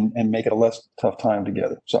together and make it a less tough time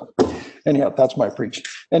together. So anyhow, that's my preach.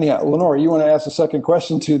 Anyhow, Lenora, you want to ask a second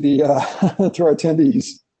question to the to our attendees?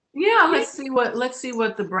 Yeah, let's see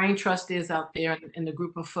what the brain trust is out there in the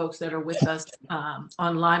group of folks that are with us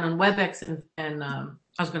online on WebEx and I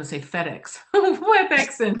was going to say FedEx,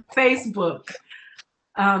 WebEx and Facebook.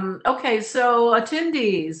 Okay, so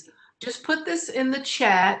attendees, just put this in the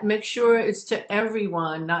chat. Make sure it's to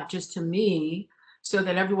everyone, not just to me, so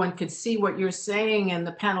that everyone could see what you're saying and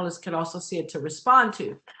the panelists could also see it to respond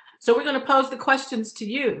to. So we're going to pose the questions to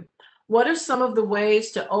you. What are some of the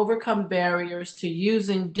ways to overcome barriers to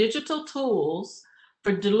using digital tools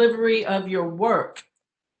for delivery of your work?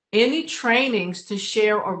 Any trainings to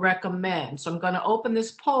share or recommend? So I'm going to open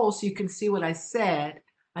this poll so you can see what I said.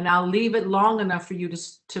 And I'll leave it long enough for you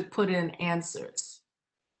to put in answers.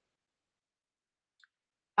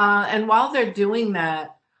 And while they're doing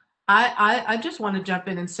that, I just want to jump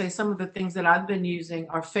in and say some of the things that I've been using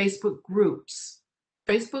are Facebook groups.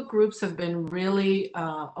 Facebook groups have been really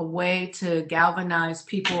a way to galvanize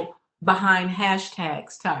people behind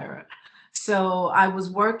hashtags, Tyra. So I was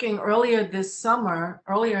working earlier in the summer,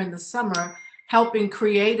 helping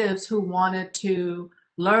creatives who wanted to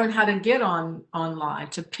learn how to get online,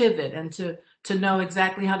 to pivot and to know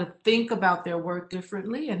exactly how to think about their work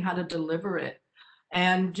differently and how to deliver it.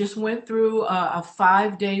 And just went through a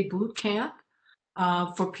 5-day boot camp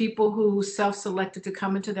for people who self-selected to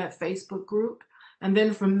come into that Facebook group. And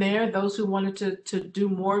then from there, those who wanted to do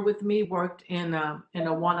more with me worked in a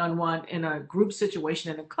one-on-one, in a group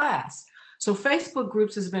situation in a class. So Facebook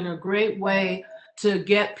groups has been a great way to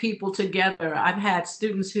get people together. I've had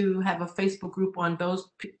students who have a Facebook group on those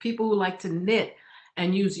people who like to knit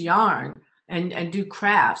and use yarn and do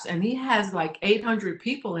crafts. And he has like 800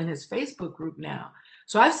 people in his Facebook group now.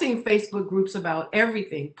 So I've seen Facebook groups about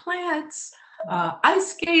everything, plants,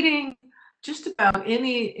 ice skating, just about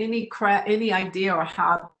any idea or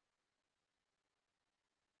how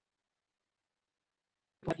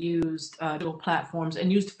used digital platforms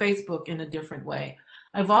and used Facebook in a different way.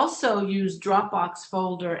 I've also used Dropbox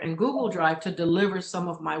folder and Google Drive to deliver some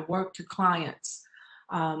of my work to clients.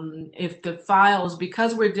 If the files,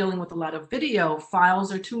 because we're dealing with a lot of video,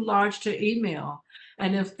 files are too large to email.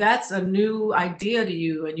 And if that's a new idea to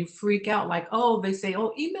you and you freak out like, oh, they say,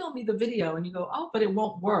 oh, email me the video. And you go, oh, but it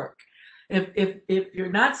won't work. if you're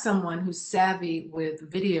not someone who's savvy with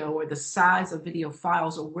video or the size of video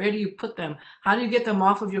files, or where do you put them? How do you get them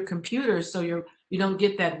off of your computer so you don't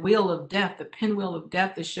get that wheel of death, the pinwheel of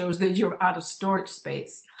death that shows that you're out of storage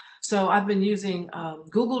space? So I've been using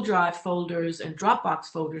Google Drive folders and Dropbox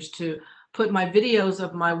folders to put my videos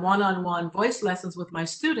of my one-on-one voice lessons with my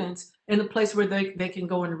students in a place where they can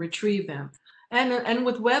go and retrieve them. And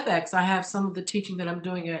with WebEx, I have some of the teaching that I'm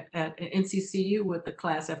doing at NCCU with the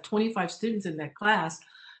class. I have 25 students in that class,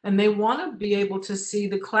 and they want to be able to see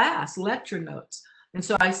the class lecture notes. And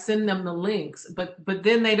so I send them the links, but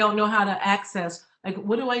then they don't know how to access, like,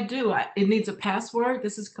 what do I do? It needs a password.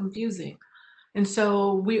 This is confusing. And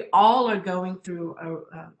so we all are going through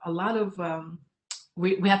a lot of,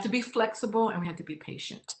 we have to be flexible and we have to be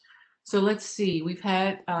patient. So let's see, we've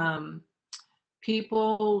had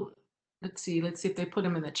people, let's see if they put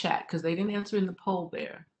them in the chat, because they didn't answer in the poll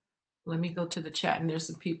there. Let me go to the chat, and there's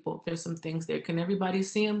some people, there's some things there. Can everybody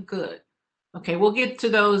see them? Good. Okay, we'll get to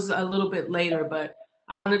those a little bit later, but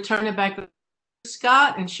I want to turn it back to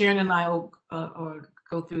Scott, and Sharon and I will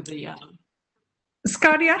go through the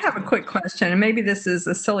Scotty, I have a quick question, and maybe this is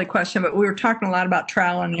a silly question, but we were talking a lot about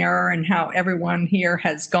trial and error and how everyone here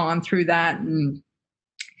has gone through that. And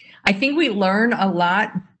I think we learn a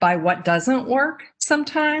lot by what doesn't work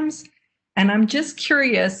sometimes. And I'm just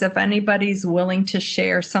curious if anybody's willing to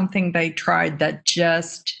share something they tried that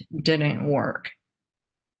just didn't work.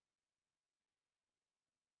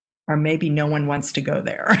 Or maybe no one wants to go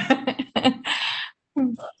there.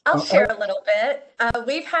 I'll share a little bit.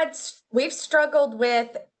 We've struggled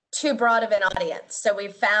with too broad of an audience. So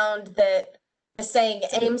we've found that the saying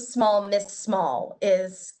aim small, miss small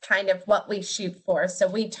is kind of what we shoot for. So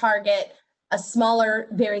we target a smaller,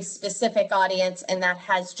 very specific audience, and that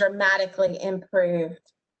has dramatically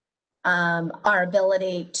improved our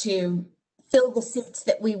ability to fill the seats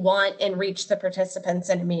that we want and reach the participants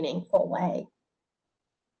in a meaningful way.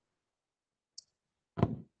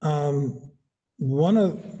 One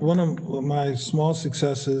of my small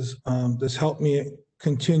successes that's helped me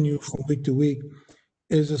continue from week to week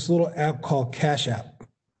is this little app called Cash App.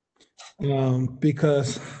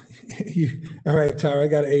 Because, all right, Tyra, I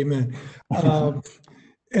got an amen.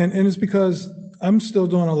 And it's because I'm still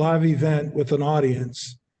doing a live event with an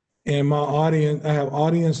audience, and my audience, I have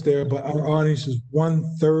audience there, but our audience is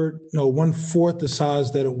 1/4 the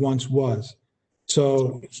size that it once was.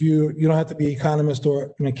 So you don't have to be an economist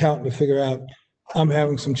or an accountant to figure out I'm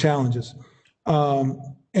having some challenges.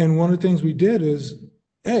 And one of the things we did is,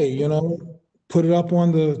 hey, put it up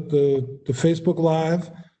on the Facebook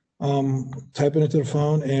Live, type it into the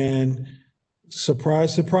phone, and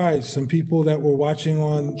surprise, surprise, some people that were watching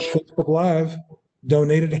on Facebook Live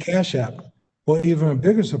donated to Cash App. Well, even a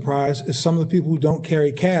bigger surprise is some of the people who don't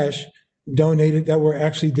carry cash donated that were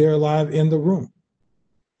actually there live in the room.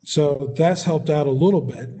 So that's helped out a little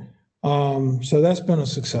bit. So that's been a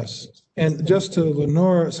success. And just to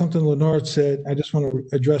Lenore, something Lenore said, I just want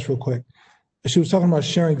to address real quick. She was talking about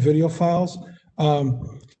sharing video files.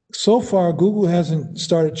 So far, Google hasn't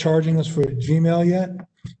started charging us for Gmail yet.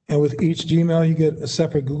 And with each Gmail, you get a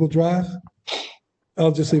separate Google Drive.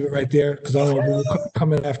 I'll just leave it right there because I don't want Google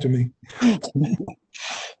coming after me.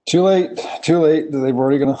 Too late. They've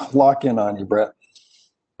already going to lock in on you, Brett.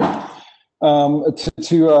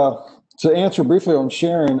 To answer briefly on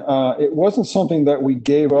Sharon, it wasn't something that we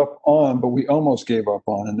gave up on, but we almost gave up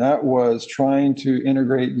on, and that was trying to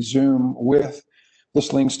integrate Zoom with the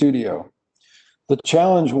Sling Studio. The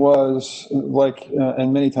challenge was, like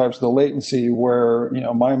in many types of the latency, where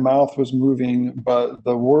my mouth was moving, but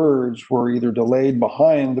the words were either delayed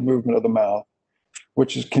behind the movement of the mouth,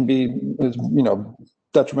 which can be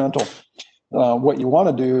detrimental. What you want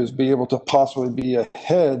to do is be able to possibly be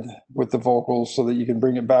ahead with the vocals so that you can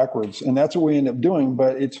bring it backwards. And that's what we ended up doing.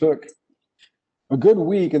 But it took a good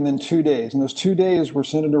week and then 2 days. And those 2 days were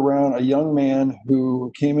centered around a young man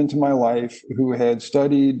who came into my life who had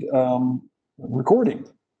studied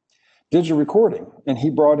digital recording. And he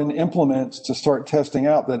brought in implements to start testing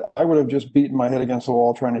out that I would have just beaten my head against the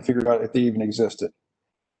wall trying to figure out if they even existed.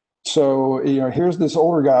 So, here's this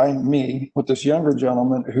older guy, me, with this younger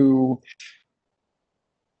gentleman who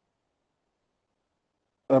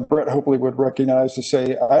Brett hopefully would recognize to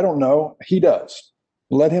say, I don't know, he does.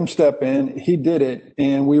 Let him step in, he did it,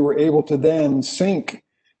 and we were able to then sync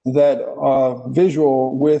that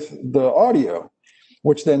visual with the audio,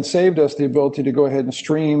 which then saved us the ability to go ahead and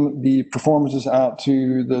stream the performances out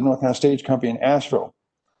to the North Carolina Stage Company in Asheville.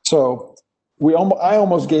 So I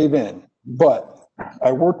almost gave in, but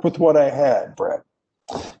I worked with what I had, Brett.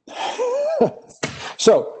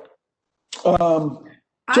 So,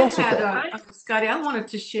 Scotty, I wanted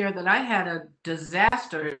to share that I had a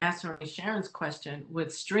disaster answering Sharon's question with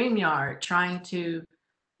StreamYard, trying to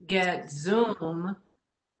get Zoom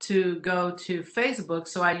to go to Facebook.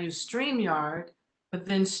 So I used StreamYard, but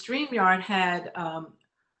then StreamYard had,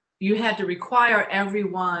 you had to require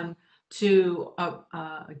everyone to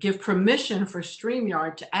give permission for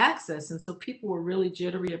StreamYard to access. And so people were really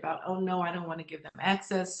jittery about, oh no, I don't want to give them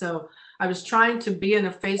access. So I was trying to be in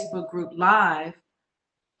a Facebook group live,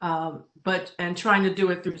 and trying to do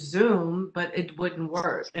it through Zoom, but it wouldn't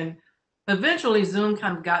work. And eventually Zoom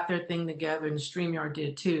kind of got their thing together, and StreamYard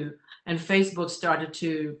did too. And Facebook started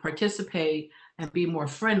to participate and be more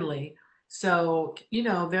friendly. So, you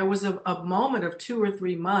know, there was a moment of 2 or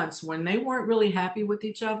 3 months when they weren't really happy with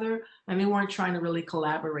each other, and they weren't trying to really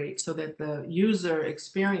collaborate so that the user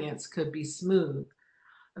experience could be smooth.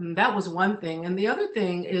 And that was one thing. And the other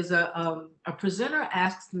thing is a presenter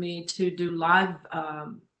asked me to do live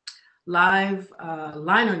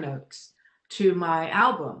liner notes to my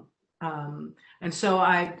album. And so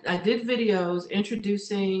I did videos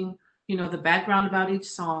introducing, you know, the background about each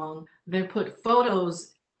song, then put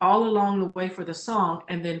photos all along the way for the song,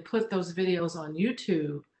 and then put those videos on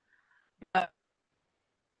YouTube. That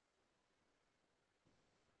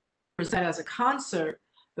as a concert,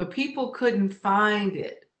 but people couldn't find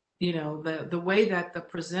it. You know, the way that the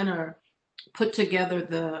presenter put together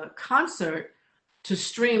the concert to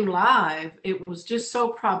stream live, it was just so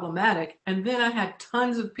problematic. And then I had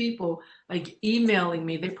tons of people like emailing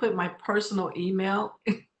me. They put my personal email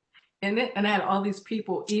in it, and I had all these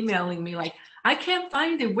people emailing me like, I can't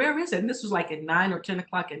find it, where is it? And this was like at 9 or 10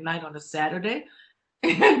 o'clock at night on a Saturday.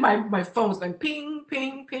 And my phone was going ping,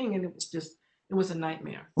 ping, ping, and it was a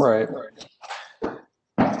nightmare. Right.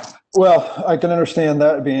 Well, I can understand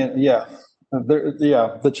that being,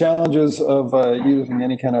 the challenges of using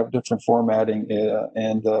any kind of different formatting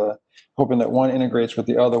and hoping that one integrates with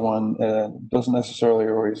the other one doesn't necessarily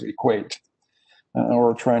always equate,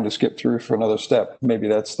 or trying to skip through for another step. Maybe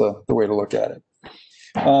that's the way to look at it.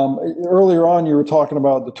 Earlier on, you were talking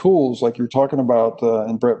about the tools, like you were talking about,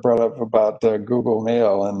 and Brett brought up about Google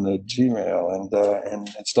Mail and the Gmail and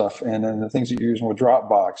stuff, and then the things that you're using with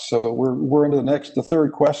Dropbox. So we're into the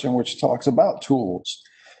third question, which talks about tools.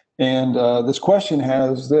 And this question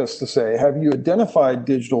has this to say: have you identified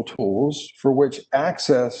digital tools for which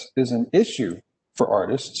access is an issue for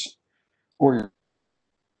artists, or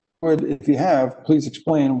if you have, please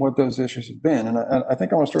explain what those issues have been. And I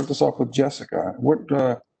think I want to start this off with Jessica.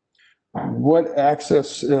 What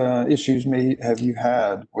access issues have you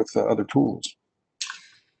had with other tools?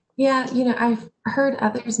 Yeah, you know, I've heard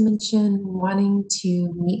others mention wanting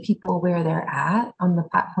to meet people where they're at on the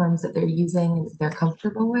platforms that they're using and that they're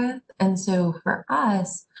comfortable with. And so for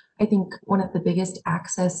us, I think one of the biggest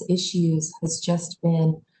access issues has just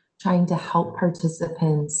been trying to help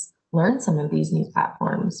participants learn some of these new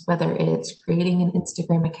platforms, whether it's creating an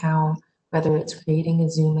Instagram account, whether it's creating a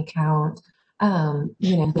Zoom account.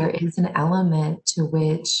 You know, there is an element to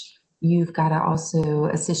which you've got to also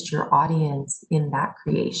assist your audience in that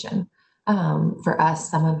creation. For us,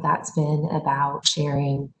 some of that's been about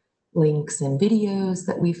sharing links and videos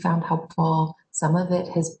that we found helpful. Some of it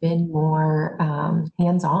has been more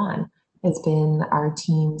hands-on. It's been our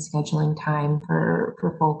team scheduling time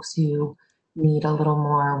for folks who need a little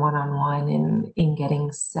more one-on-one in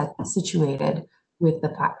getting situated with the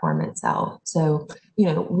platform itself. So, you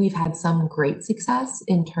know, we've had some great success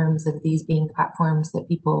in terms of these being platforms that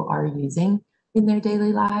people are using in their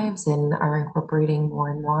daily lives and are incorporating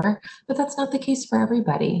more and more, but that's not the case for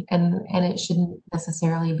everybody. And it shouldn't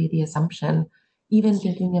necessarily be the assumption. Even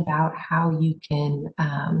thinking about how you can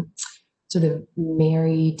sort of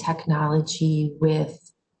marry technology with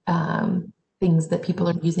things that people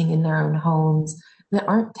are using in their own homes that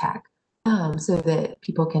aren't tech, so that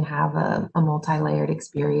people can have a multi-layered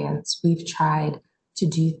experience. We've tried to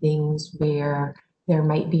do things where there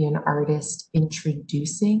might be an artist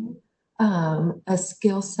introducing a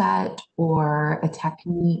skill set or a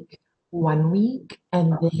technique one week,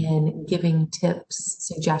 and then giving tips,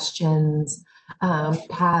 suggestions,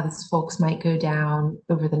 paths folks might go down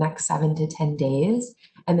over the next 7 to 10 days,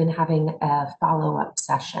 and then having a follow-up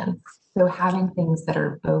session. So having things that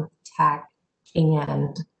are both tech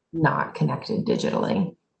and not connected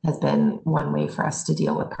digitally has been one way for us to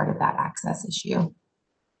deal with part of that access issue.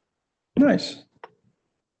 Nice.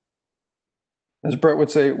 As Brett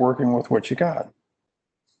would say, working with what you got.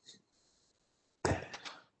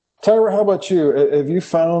 Tyra, how about you? Have you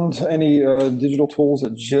found any digital tools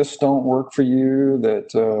that just don't work for you, that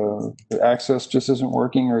the access just isn't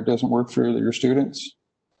working, or it doesn't work for your students?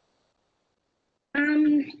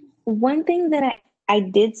 One thing that I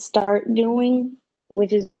did start doing,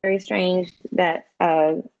 which is very strange that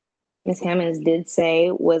Ms. Hammonds did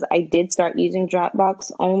say, was I did start using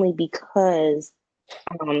Dropbox only because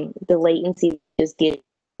the latency just get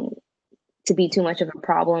to be too much of a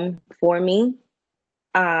problem for me.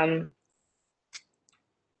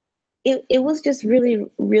 It was just really,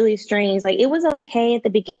 really strange. Like, it was okay at the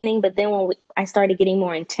beginning, but then when I started getting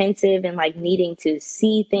more intensive and like needing to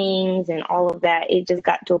see things and all of that, it just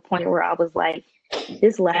got to a point where I was like,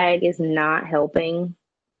 this lag is not helping.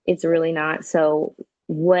 It's really not. So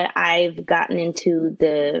what I've gotten into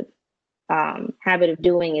the habit of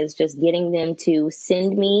doing is just getting them to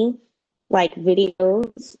send me like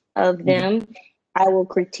videos of them. I will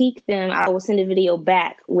critique them. I will send a video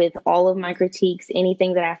back with all of my critiques,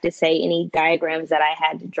 anything that I have to say, any diagrams that I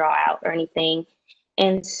had to draw out or anything.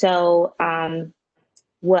 And so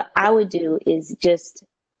what I would do is just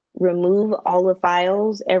remove all the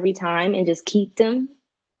files every time and just keep them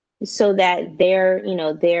so that their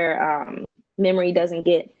memory doesn't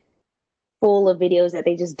get full of videos that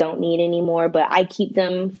they just don't need anymore. But I keep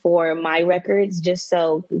them for my records just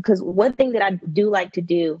so, because one thing that I do like to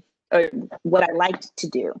do, or what I liked to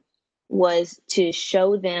do, was to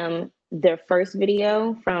show them their first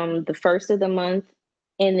video from the first of the month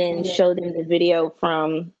and then show them the video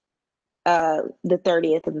from the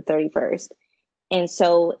 30th or the 31st. And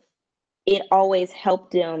so it always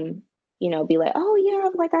helped them, be like, oh yeah,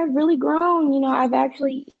 like I've really grown, I've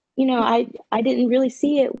actually, I didn't really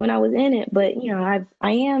see it when I was in it, but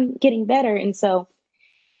I am getting better. And so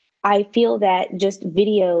I feel that just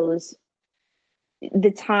videos,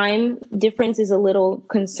 the time difference is a little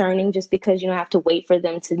concerning just because have to wait for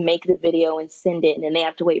them to make the video and send it. And then they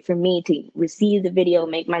have to wait for me to receive the video,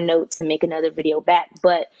 make my notes and make another video back.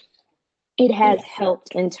 But it has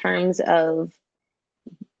helped in terms of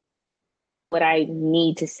what I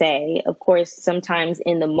need to say. Of course, sometimes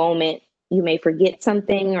in the moment, you may forget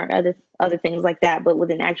something or other things like that. But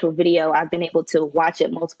with an actual video, I've been able to watch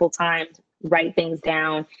it multiple times, write things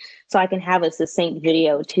down, so I can have a succinct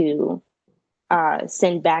video to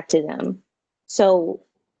send back to them. So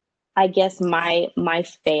I guess my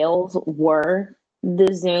fails were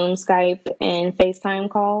the Zoom, Skype, and FaceTime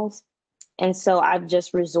calls. And so I've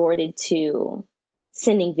just resorted to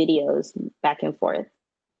sending videos back and forth,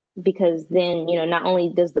 because then, not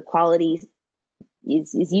only does the quality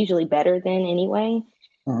is usually better than anyway,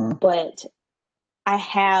 but I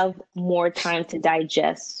have more time to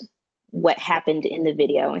digest what happened in the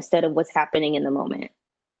video instead of what's happening in the moment.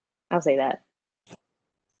 I'll say that.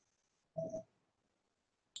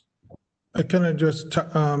 I kind of just,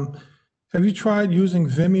 have you tried using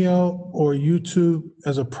Vimeo or YouTube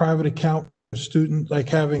as a private account for student, like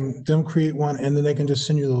having them create one and then they can just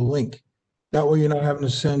send you the link? That way you're not having to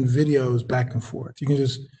send videos back and forth.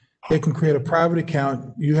 They can create a private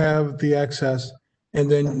account, you have the access,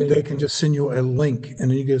 and then they can just send you a link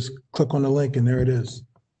and then you just click on the link and there it is.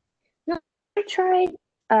 No, I tried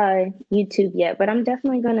YouTube yet, but I'm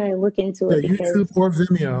definitely going to look into it. Yeah, YouTube or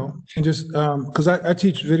Vimeo, and just because I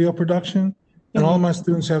teach video production, and all of my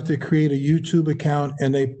students have to create a YouTube account,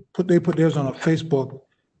 and they put theirs on a Facebook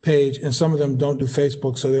page, and some of them don't do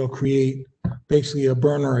Facebook, so they'll create basically a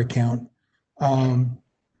burner account.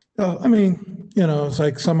 I mean, it's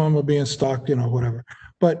like some of them are being stalked, whatever.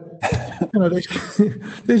 But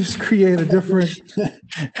they just create a different. They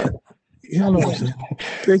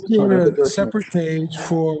create a separate page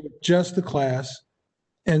for just the class,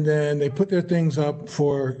 and then they put their things up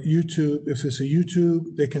for YouTube. If it's a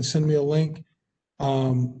YouTube, they can send me a link.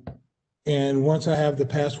 And once I have the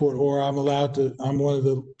password, or I'm one of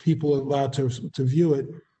the people allowed to view it,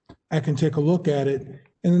 I can take a look at it,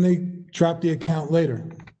 and then they drop the account later.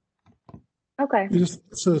 Okay.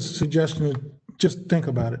 It's a suggestion. Just think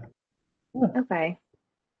about it. Okay.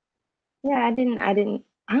 Yeah, I don't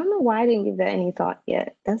know why I didn't give that any thought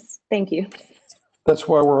yet. Thank you. That's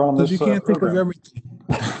why we're on this You can't think of everything.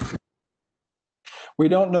 We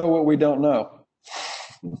don't know what we don't know.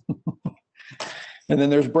 And then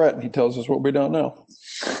there's Brett, and he tells us what we don't know.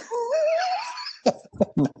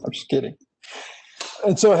 I'm just kidding.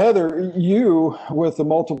 And so, Heather, you, with the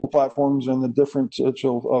multiple platforms and the different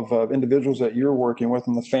of individuals that you're working with,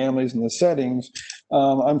 and the families and the settings,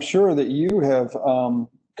 I'm sure that you have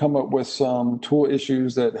come up with some tool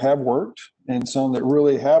issues that have worked and some that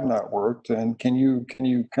really have not worked. And can you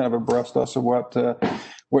kind of abreast us of what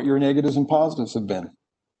your negatives and positives have been?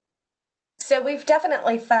 So we've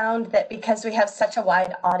definitely found that because we have such a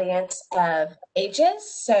wide audience of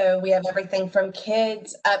ages, so we have everything from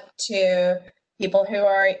kids up to people who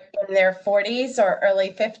are in their 40s or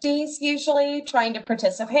early 50s usually trying to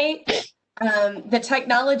participate. the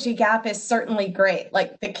technology gap is certainly great.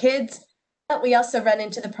 Like the kids, but we also run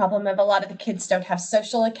into the problem of a lot of the kids don't have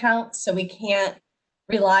social accounts, so we can't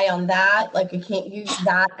rely on that. Like we can't use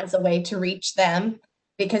that as a way to reach them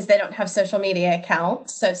because they don't have social media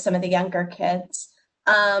accounts. So some of the younger kids,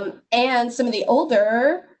 and some of the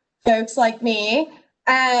older folks like me,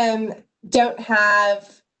 don't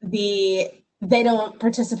have they don't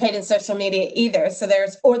participate in social media either. So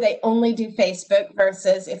or they only do Facebook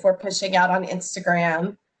versus if we're pushing out on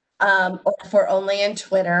Instagram, or if we're only in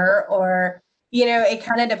Twitter, or, it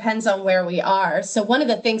kind of depends on where we are. So one of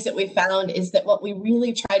the things that we found is that what we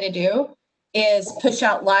really try to do is push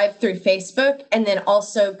out live through Facebook and then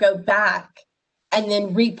also go back and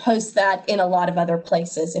then repost that in a lot of other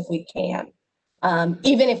places if we can.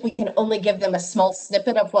 Even if we can only give them a small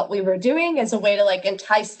snippet of what we were doing as a way to like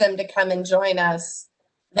entice them to come and join us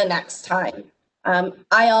the next time.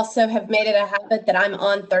 I also have made it a habit that I'm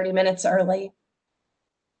on 30 minutes early.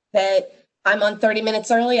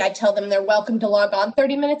 I tell them they're welcome to log on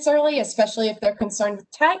 30 minutes early, especially if they're concerned with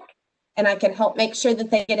tech, and I can help make sure that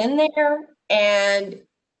they get in there and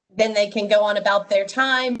then they can go on about their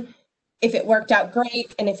time. If it worked out,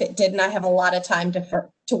 great. And if it didn't, I have a lot of time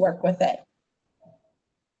to work with it.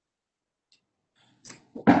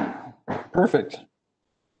 Perfect.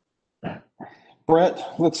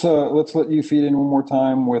 Brett, let's let you feed in one more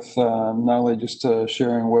time with not only just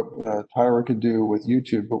sharing what Tyra could do with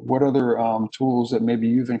YouTube, but what other tools that maybe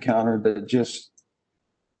you've encountered that just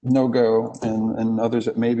no go, and others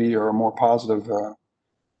that maybe are a more positive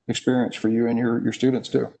experience for you and your students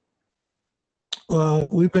too. Well,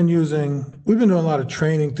 we've been doing a lot of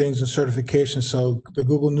training things and certification. So the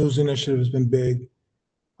Google News Initiative has been big.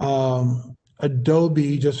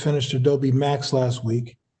 Adobe just finished Adobe Max last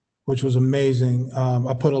week, which was amazing.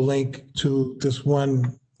 I put a link to this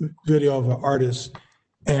one video of an artist,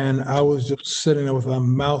 and I was just sitting there with my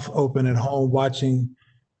mouth open at home watching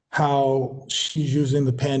how she's using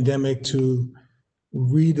the pandemic to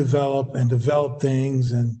redevelop and develop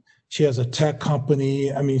things. And she has a tech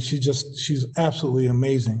company. I mean, she's absolutely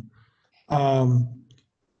amazing.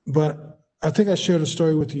 But I think I shared a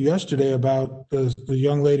story with you yesterday about the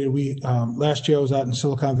young lady last year I was out in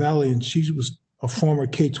Silicon Valley, and she was a former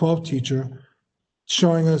K-12 teacher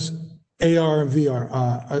showing us AR and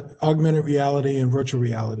VR, augmented reality and virtual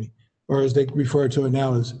reality, or as they refer to it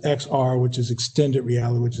now as XR, which is extended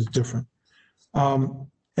reality, which is different.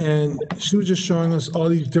 And she was just showing us all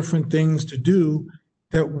these different things to do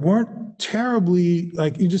that weren't terribly,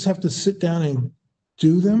 like you just have to sit down and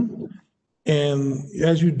do them. And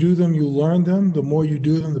as you do them, you learn them. The more you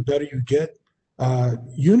do them, the better you get.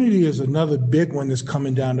 Unity is another big one that's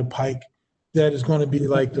coming down the pike that is going to be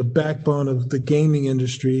like the backbone of the gaming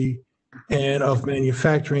industry and of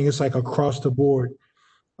manufacturing. It's like across the board.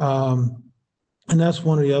 And that's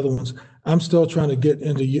one of the other ones. I'm still trying to get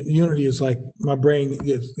into Unity. It's like my brain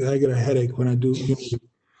I get a headache when I do Unity.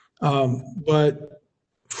 But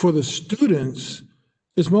for the students,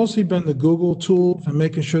 it's mostly been the Google tools and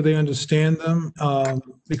making sure they understand them,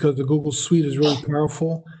 because the Google Suite is really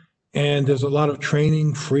powerful, and there's a lot of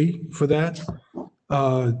training free for that.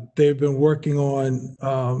 They've been working on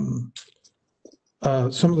some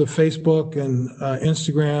of the Facebook and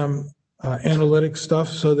Instagram analytics stuff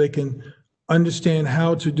so they can understand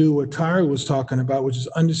how to do what Tyra was talking about, which is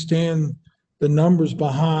understand the numbers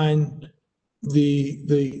behind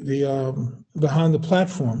behind the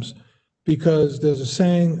platforms. Because there's a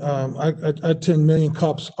saying, I attend Million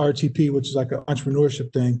Cups RTP, which is like an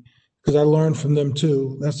entrepreneurship thing, because I learned from them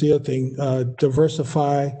too. That's the other thing,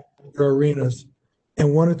 diversify your arenas.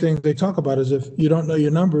 And one of the things they talk about is if you don't know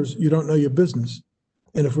your numbers, you don't know your business.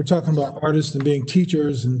 And if we're talking about artists and being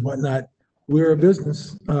teachers and whatnot, we're a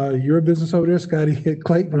business. You're a business over there, Scotty, at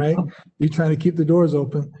Clayton, right? You're trying to keep the doors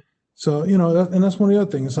open. So, and that's one of the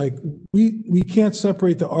other things. It's like we can't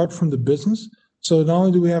separate the art from the business. So not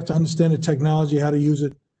only do we have to understand the technology, how to use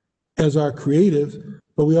it as our creative,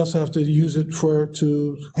 but we also have to use it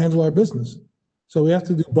to handle our business. So we have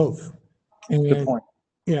to do both. And good point.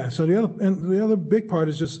 Yeah. So the other big part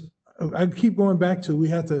is just, I keep going back to, we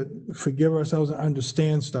have to forgive ourselves and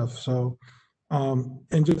understand stuff. So,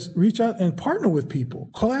 and just reach out and partner with people,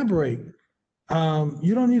 collaborate.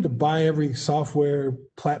 You don't need to buy every software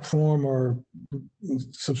platform or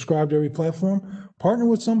subscribe to every platform. Partner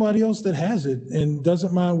with somebody else that has it and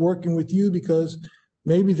doesn't mind working with you because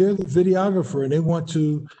maybe they're the videographer and they want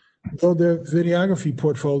to build their videography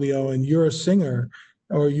portfolio and you're a singer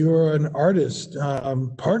or you're an artist.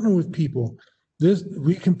 Partner with people.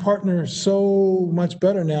 We can partner so much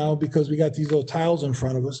better now because we got these little tiles in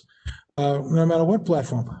front of us. no matter what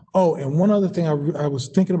platform. Oh, and one other thing, I was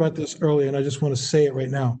thinking about this earlier, and I just want to say it right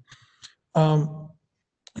now.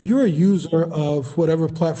 You're a user of whatever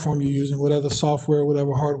platform you're using, whatever software,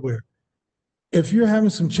 whatever hardware. If you're having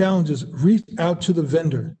some challenges, reach out to the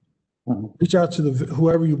vendor, reach out to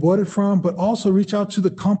whoever you bought it from, but also reach out to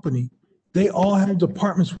the company. They all have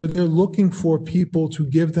departments where they're looking for people to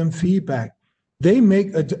give them feedback. They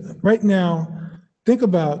make right now, think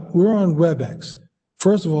about, we're on WebEx.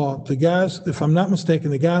 First of all, the guys, if I'm not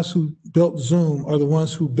mistaken, the guys who built Zoom are the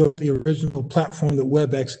ones who built the original platform that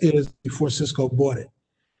WebEx is before Cisco bought it.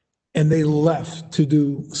 And they left to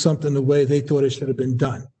do something the way they thought it should have been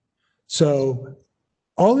done. So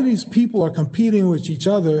all of these people are competing with each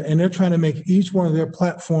other, and they're trying to make each one of their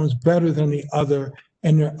platforms better than the other,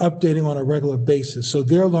 and they're updating on a regular basis. So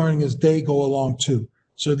they're learning as they go along too.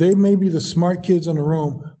 So they may be the smart kids in the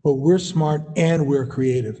room, but we're smart and we're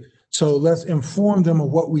creative. So let's inform them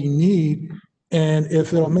of what we need. And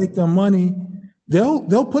if it'll make them money,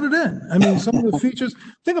 they'll put it in. I mean, some of the features,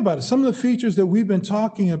 think about it. Some of the features that we've been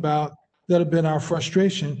talking about that have been our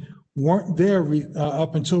frustration weren't there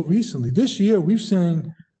up until recently. This year, we've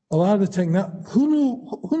seen a lot of the technology. Who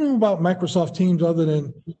knew about Microsoft Teams other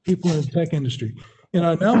than people in the tech industry? You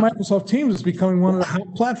know, now Microsoft Teams is becoming one of the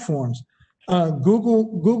hot platforms.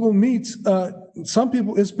 Google Meets, some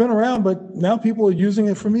people, it's been around, but now people are using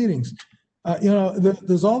it for meetings. You know,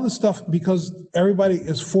 there's all this stuff because everybody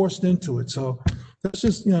is forced into it. So let's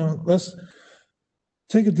just, you know, let's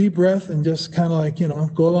take a deep breath and just kind of like, you know,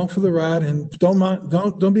 go along for the ride, and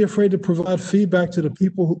don't be afraid to provide feedback to the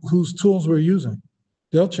people whose tools we're using.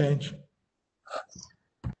 They'll change.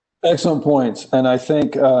 Excellent points. And I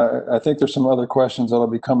think there's some other questions that'll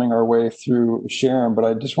be coming our way through Sharon, but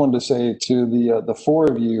I just wanted to say to the four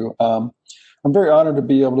of you, I'm very honored to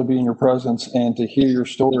be able to be in your presence and to hear your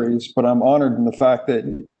stories, but I'm honored in the fact that,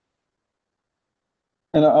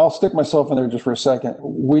 and I'll stick myself in there just for a second,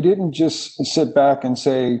 we didn't just sit back and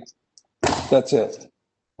say, that's it.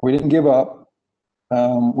 We didn't give up.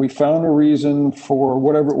 We found a reason for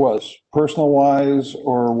whatever it was, personal-wise,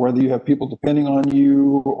 or whether you have people depending on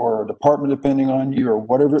you or a department depending on you or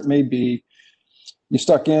whatever it may be. You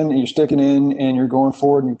stuck in and you're sticking in and you're going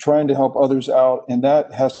forward and you're trying to help others out. And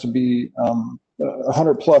that has to be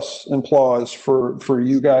 100+ applause for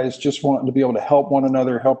you guys just wanting to be able to help one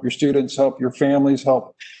another, help your students, help your families,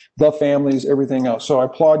 help the families, everything else. So I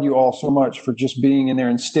applaud you all so much for just being in there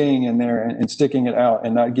and staying in there and sticking it out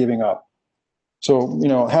and not giving up. So, you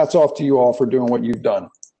know, hats off to you all for doing what you've done.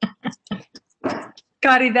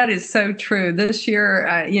 Scotty, that is so true. This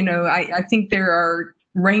year, you know, I think there are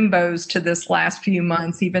rainbows to this last few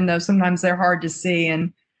months, even though sometimes they're hard to see.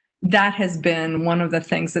 And that has been one of the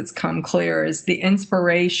things that's come clear is the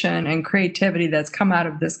inspiration and creativity that's come out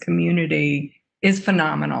of this community is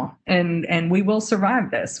phenomenal. And we will survive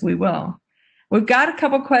this. We will. We've got a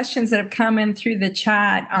couple questions that have come in through the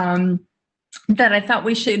chat that I thought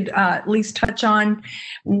we should at least touch on.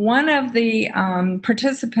 One of the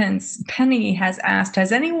participants, Penny, has asked,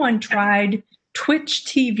 has anyone tried Twitch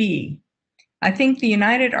TV? I think the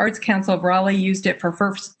United Arts Council of Raleigh used it for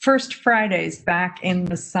First Fridays back in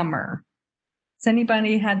the summer. Has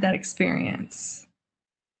anybody had that experience?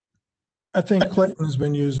 I think Clayton has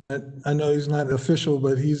been using it. I know he's not official,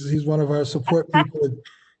 but he's one of our support people.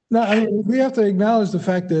 No, I mean, we have to acknowledge the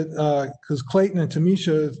fact that because Clayton and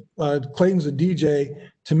Tamisha, Clayton's a DJ,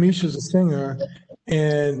 Tamisha's a singer,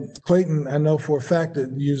 and Clayton, I know for a fact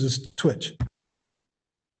that uses Twitch.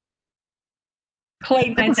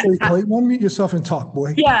 Clayton, unmute yourself and talk,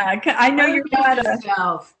 boy. Yeah, I know you're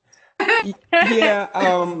not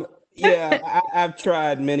I've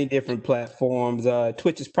tried many different platforms.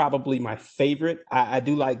 Twitch is probably my favorite. I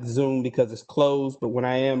do like Zoom because it's closed, but when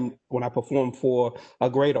I perform for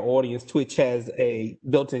a greater audience, Twitch has a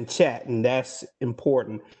built-in chat, and that's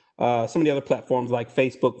important. Some of the other platforms like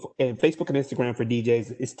Facebook and Instagram for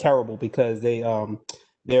DJs is terrible because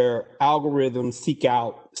their algorithms seek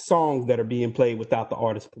out songs that are being played without the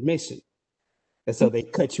artist's permission. And so they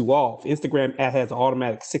cut you off. Instagram has an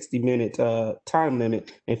automatic 60-minute time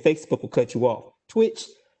limit, and Facebook will cut you off. Twitch,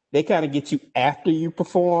 they kind of get you after you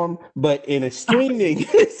perform, but in a streaming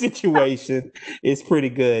situation, it's pretty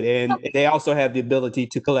good. And they also have the ability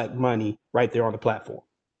to collect money right there on the platform.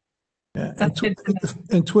 Yeah,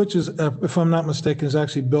 and Twitch is, if I'm not mistaken, is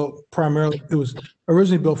actually built primarily, it was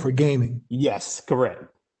originally built for gaming. Yes, correct.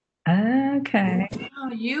 Okay.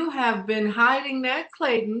 Oh, you have been hiding that,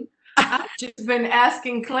 Clayton. I've just been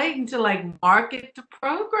asking Clayton to like market the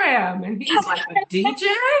program, and he's like a DJ?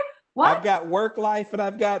 What? I've got work life and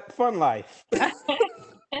I've got fun life.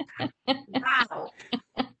 Wow.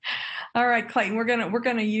 All right, Clayton, we're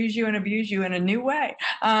gonna use you and abuse you in a new way.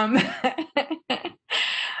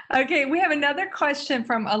 Okay, we have another question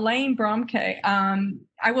from Elaine Bromke.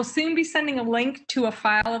 I will soon be sending a link to a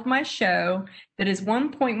file of my show that is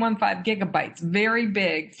 1.15 gigabytes, very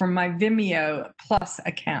big, from my Vimeo Plus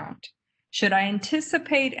account. Should I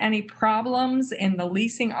anticipate any problems in the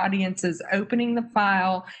leasing audiences opening the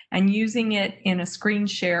file and using it in a screen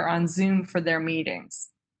share on Zoom for their meetings?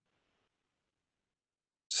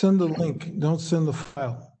 Send the link, don't send the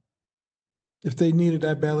file. If they need it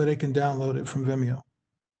that badly, they can download it from Vimeo.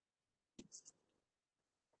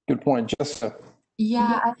 Good point, Jessica.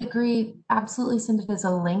 Yeah, I agree. Absolutely send it as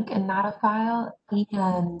a link and not a file.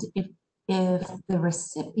 And if the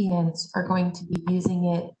recipients are going to be using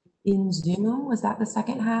it in Zoom, was that the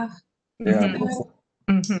second half? Yeah.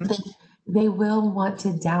 They will want to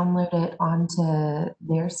download it onto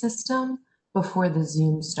their system before the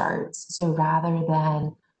Zoom starts. So rather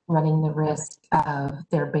than running the risk of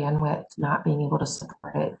their bandwidth not being able to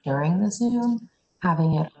support it during the Zoom,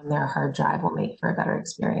 having it on their hard drive will make for a better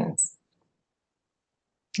experience.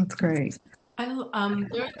 That's great.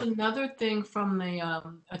 There's another thing from the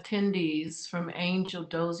attendees from Angel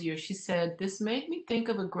Dozier. She said, this made me think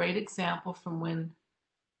of a great example from when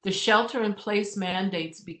the shelter-in-place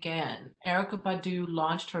mandates began. Erykah Badu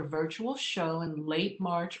launched her virtual show in late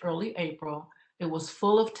March, early April. It was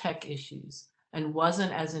full of tech issues and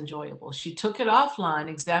wasn't as enjoyable. She took it offline,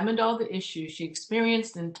 examined all the issues she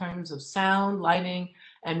experienced in terms of sound, lighting,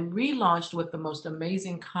 and relaunched with the most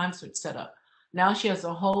amazing concert setup. Now she has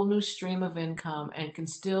a whole new stream of income and can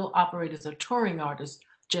still operate as a touring artist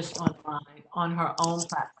just online on her own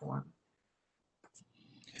platform.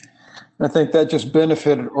 I think that just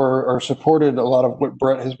benefited or supported a lot of what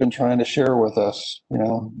Brett has been trying to share with us. You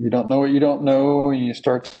know, you don't know what you don't know, you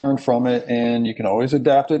start to learn from it, and you can always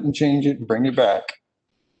adapt it and change it and bring it back.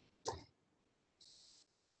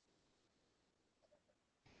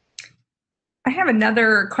 I have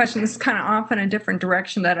another question. This is kind of off in a different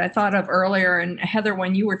direction that I thought of earlier. And Heather,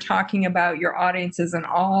 when you were talking about your audiences and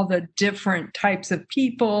all the different types of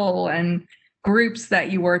people and groups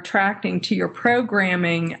that you were attracting to your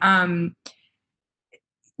programming,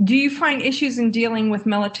 do you find issues in dealing with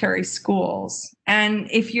military schools? And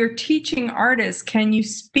if you're teaching artists, can you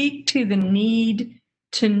speak to the need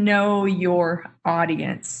to know your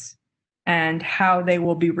audience and how they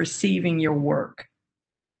will be receiving your work?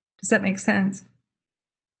 Does that make sense?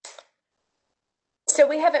 So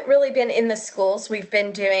we haven't really been in the schools. We've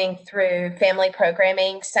been doing through family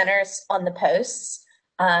programming centers on the posts,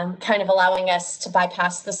 kind of allowing us to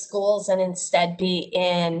bypass the schools and instead be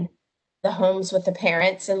in the homes with the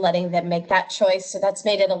parents and letting them make that choice. So that's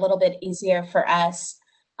made it a little bit easier for us.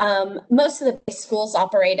 Most of the schools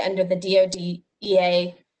operate under the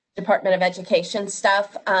DODEA, Department of Education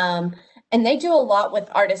stuff. And they do a lot with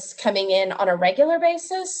artists coming in on a regular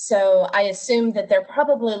basis. So I assume that they're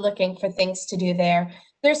probably looking for things to do there.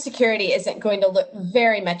 Their security isn't going to look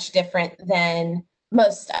very much different than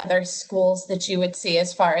most other schools that you would see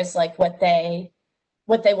as far as like what they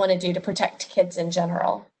want to do to protect kids in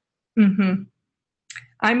general. Mm-hmm.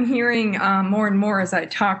 I'm hearing more and more as I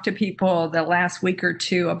talk to people the last week or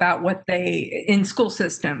two about what they in school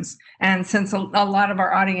systems. And since a lot of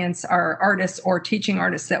our audience are artists or teaching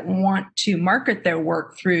artists that want to market their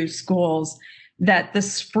work through schools, that the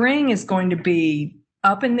spring is going to be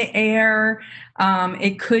up in the air.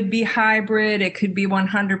 It could be hybrid. It could be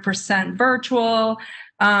 100% virtual.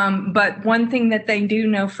 But one thing that they do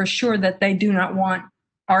know for sure that they do not want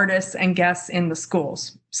artists and guests in the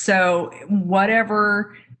schools. So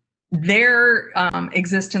whatever their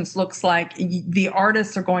existence looks like, the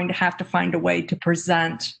artists are going to have to find a way to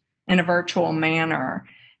present in a virtual manner.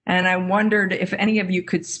 And I wondered if any of you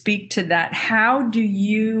could speak to that. How do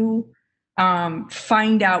you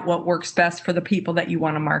find out what works best for the people that you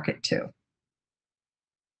want to market to?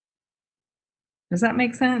 Does that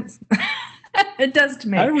make sense? It does to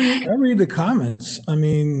me. I read the comments. I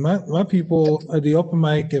mean, my people at the open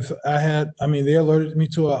mic, they alerted me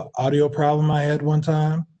to an audio problem I had one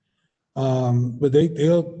time. But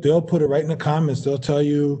they'll put it right in the comments. They'll tell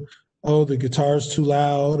you, oh, the guitar's too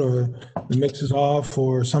loud, or the mix is off,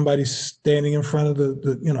 or somebody's standing in front of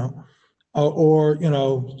or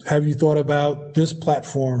have you thought about this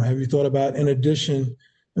platform? Have you thought about, in addition,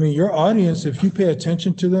 I mean, your audience, if you pay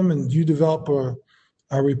attention to them and you develop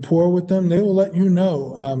a rapport with them, they will let you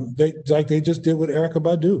know. Like they just did with Erykah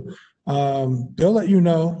Badu. They'll let you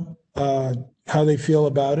know how they feel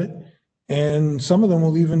about it. And some of them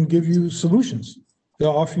will even give you solutions.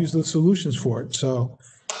 They'll offer you the solutions for it. So,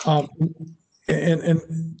 and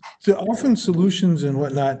the offering solutions and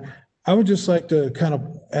whatnot, I would just like to kind of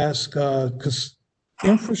ask, because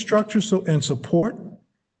infrastructure and support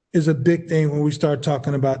is a big thing when we start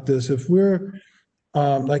talking about this. If we're,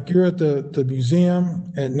 like you're at the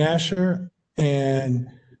museum at Nasher, and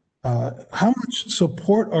how much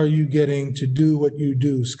support are you getting to do what you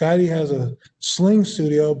do? Scotty has a sling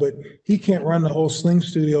studio, but he can't run the whole sling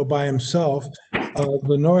studio by himself.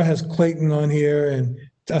 Lenora has Clayton on here, and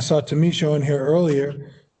I saw Tamisha on here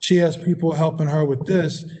earlier. She has people helping her with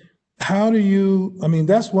this. How do you, I mean,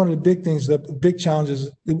 that's one of the big things, the big challenges,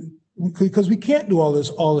 because we can't do all this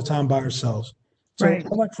all the time by ourselves. So Right.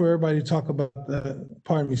 I'd like for everybody to talk about,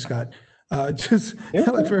 pardon me, Scott, I'd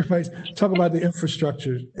like for everybody to talk about the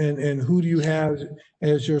infrastructure and who do you have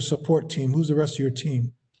as your support team? Who's the rest of your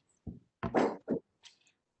team?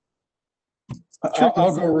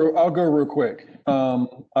 I'll go real quick.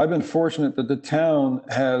 I've been fortunate that the town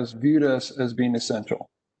has viewed us as being essential.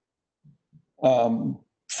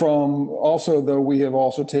 From also, though, we have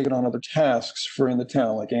also taken on other tasks for in the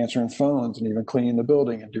town, like answering phones and even cleaning the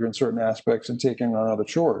building and doing certain aspects and taking on other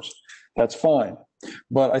chores. That's fine.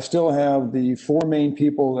 But I still have the four main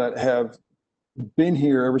people that have been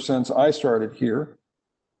here ever since I started here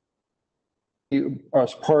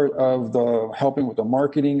as part of the helping with the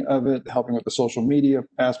marketing of it, helping with the social media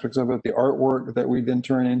aspects of it, the artwork that we then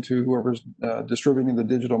turn into whoever's distributing the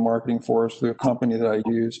digital marketing for us, the company that I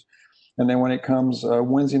use. And then when it comes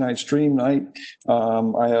Wednesday night stream night,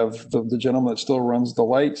 I have the gentleman that still runs the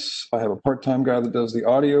lights. I have a part-time guy that does the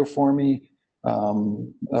audio for me.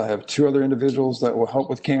 I have two other individuals that will help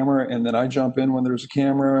with camera, and then I jump in when there's a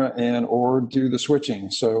camera and or do the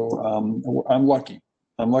switching. So I'm lucky.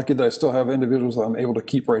 I'm lucky that I still have individuals that I'm able to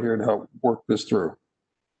keep right here to help work this through.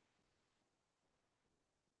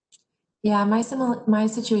 Yeah, my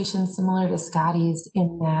situation is similar to Scotty's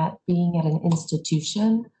in that being at an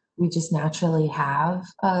institution, we just naturally have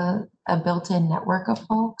a built-in network of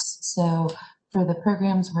folks. So for the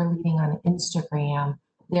programs we're leading on Instagram,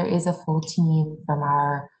 there is a full team from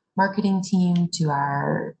our marketing team to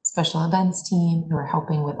our special events team who are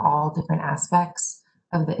helping with all different aspects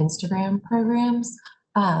of the Instagram programs.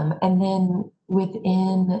 And then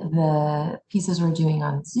within the pieces we're doing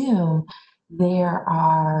on Zoom, there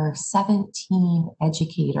are 17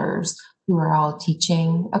 educators who are all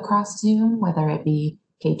teaching across Zoom, whether it be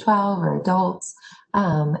K-12 or adults.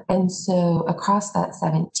 And so across that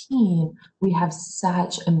 17, we have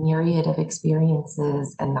such a myriad of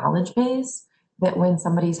experiences and knowledge base that when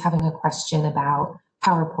somebody's having a question about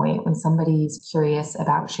PowerPoint, when somebody's curious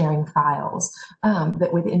about sharing files,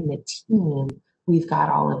 that within the team, we've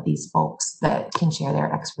got all of these folks that can share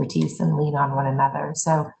their expertise and lean on one another.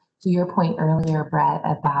 So to your point earlier, Brett,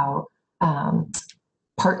 about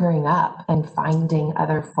partnering up and finding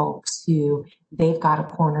other folks who they've got a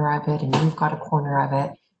corner of it and you've got a corner of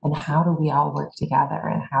it, and how do we all work together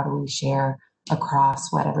and how do we share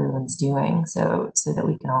across what everyone's doing so that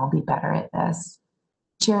we can all be better at this.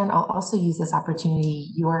 Sharon, I'll also use this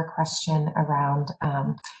opportunity, your question around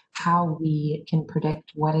how we can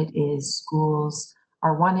predict what it is schools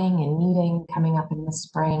are wanting and needing coming up in the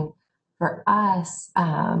spring. For us,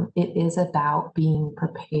 it is about being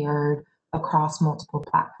prepared across multiple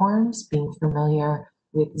platforms, being familiar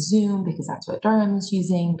with Zoom because that's what Durham is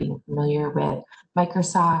using, being familiar with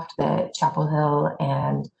Microsoft that Chapel Hill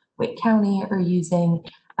and Wake County are using.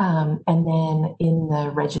 And then in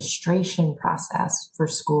the registration process for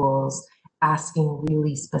schools, asking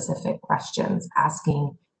really specific questions,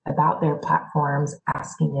 asking about their platforms,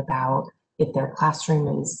 asking about if their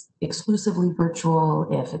classroom is exclusively virtual,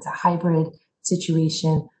 if it's a hybrid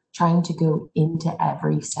situation, trying to go into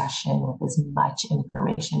every session with as much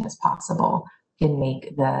information as possible can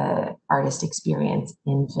make the artist experience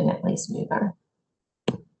infinitely smoother.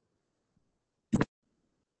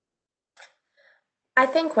 I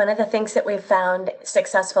think one of the things that we've found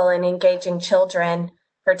successful in engaging children,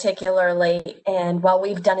 particularly, and while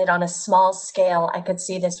we've done it on a small scale, I could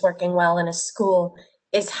see this working well in a school,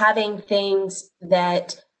 is having things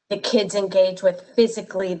that the kids engage with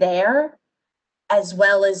physically there, as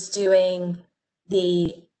well as doing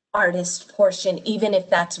the artist portion, even if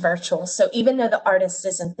that's virtual. So even though the artist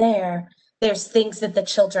isn't there, there's things that the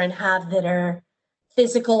children have that are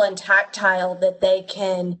physical and tactile that they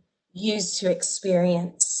can use to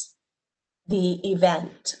experience the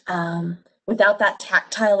event. Without that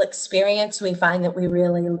tactile experience, we find that we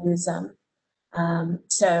really lose them.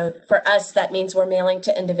 So for us, that means we're mailing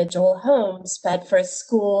to individual homes, but for a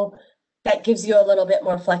school, that gives you a little bit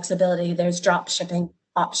more flexibility. There's drop shipping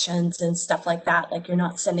options and stuff like that. Like you're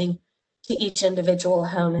not sending to each individual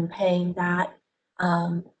home and paying that,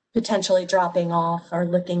 potentially dropping off or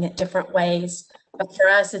looking at different ways. But for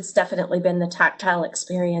us, it's definitely been the tactile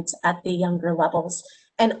experience at the younger levels,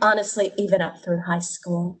 and honestly, even up through high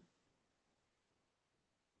school.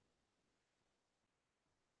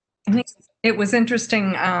 I think it was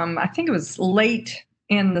interesting. I think it was late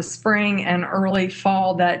in the spring and early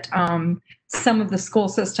fall that some of the school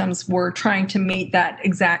systems were trying to meet that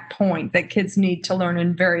exact point that kids need to learn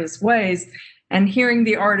in various ways. And hearing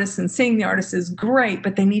the artists and seeing the artists is great,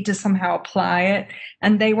 but they need to somehow apply it.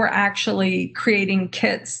 And they were actually creating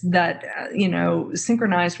kits that,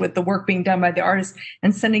 synchronized with the work being done by the artists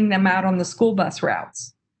and sending them out on the school bus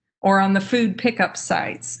routes or on the food pickup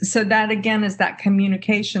sites. So that, again, is that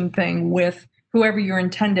communication thing with whoever your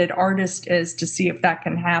intended artist is to see if that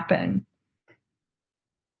can happen.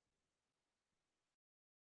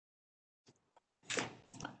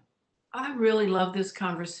 I really love this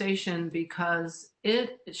conversation because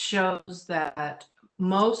it shows that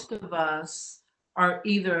most of us are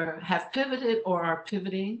either have pivoted or are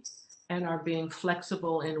pivoting and are being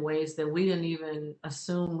flexible in ways that we didn't even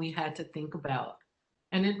assume we had to think about.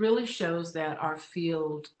 And it really shows that our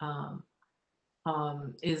field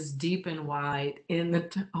is deep and wide in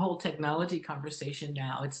the whole technology conversation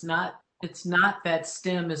now. It's not that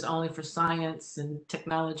STEM is only for science and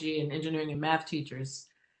technology and engineering and math teachers.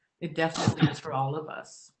 It definitely is for all of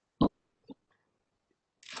us.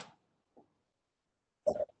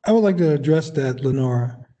 I would like to address that,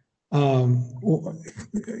 Lenora,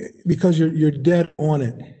 because you're dead on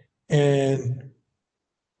it. And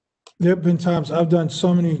there have been times I've done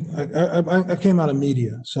so many. I came out of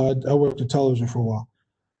media, so I worked in television for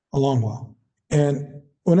a long while. And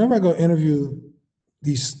whenever I go interview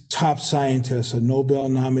these top scientists, a Nobel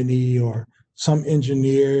nominee or some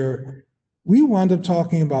engineer, we wound up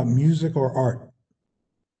talking about music or art.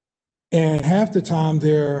 And half the time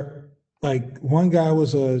they're like, one guy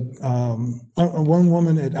was one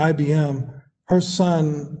woman at IBM, her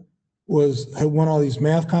son had won all these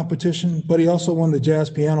math competitions, but he also won the jazz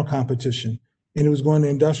piano competition. And he was going to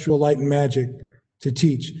Industrial Light and Magic to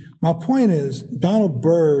teach. My point is, Donald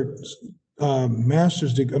Byrd's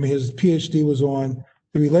master's degree, his PhD was on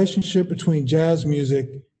the relationship between jazz music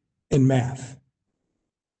and math.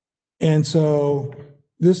 And so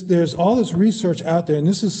there's all this research out there, and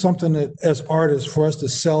this is something that, as artists, for us to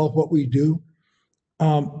sell what we do,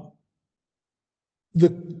 the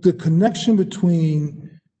connection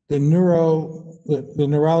between the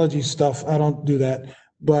neurology stuff, I don't do that,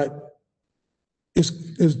 but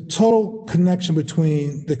is total connection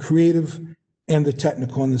between the creative and the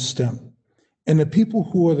technical and the STEM. And the people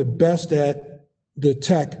who are the best at the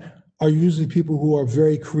tech are usually people who are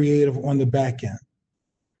very creative on the back end.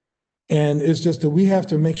 And it's just that we have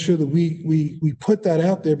to make sure that we put that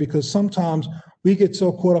out there, because sometimes we get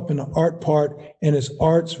so caught up in the art part, and it's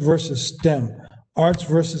arts versus STEM, arts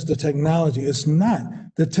versus the technology. It's not.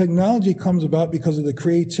 The technology comes about because of the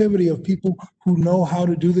creativity of people who know how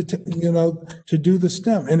to do to do the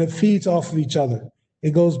STEM, and it feeds off of each other.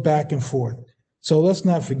 It goes back and forth. So let's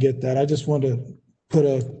not forget that. I just want to put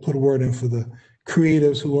a word in for the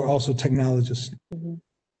creatives who are also technologists. Mm-hmm.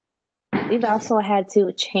 We've also had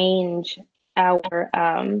to change our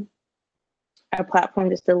platform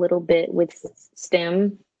just a little bit with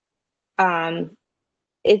STEM.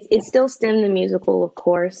 It's still STEM, the musical, of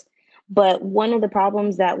course, but one of the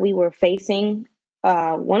problems that we were facing,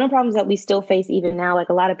 one of the problems that we still face even now, like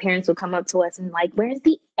a lot of parents will come up to us and like, where's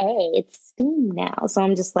the A? It's STEM now. So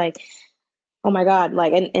I'm just like, oh my God,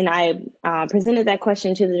 like, and I presented that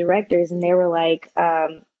question to the directors, and they were like,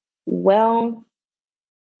 well,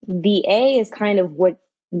 the A is kind of what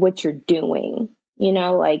you're doing,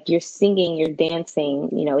 like you're singing, you're dancing,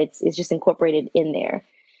 it's just incorporated in there.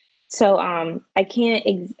 So I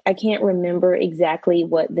can't remember exactly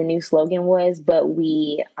what the new slogan was, but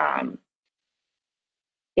it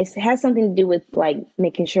has something to do with like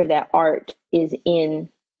making sure that art is in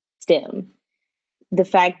STEM. The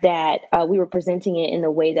fact that we were presenting it in the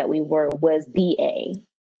way that we was BA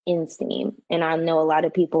in STEAM, and I know a lot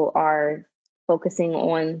of people are focusing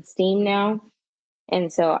on STEAM now.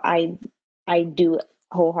 And so I do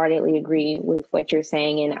wholeheartedly agree with what you're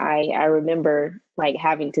saying. And I remember like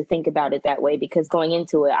having to think about it that way, because going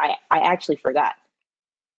into it, I actually forgot.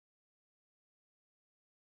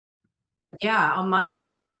 Yeah, on my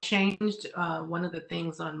changed one of the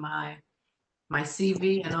things on my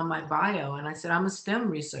CV and on my bio, and I said I'm a STEM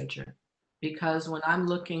researcher, because when I'm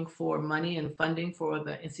looking for money and funding for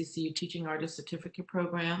the NCCU Teaching Artist Certificate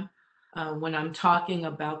Program, when I'm talking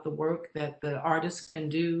about the work that the artists can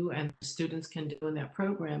do and the students can do in that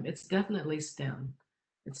program, it's definitely STEM.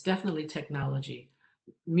 It's definitely technology.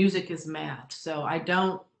 music is math. So I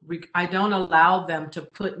don't allow them to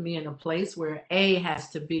put me in a place where A has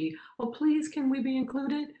to be, oh, please, can we be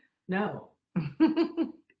included? No.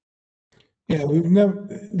 Yeah, we've never,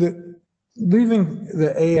 leaving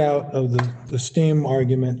the A out of the STEAM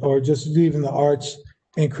argument, or just leaving the arts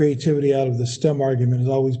and creativity out of the STEM argument, has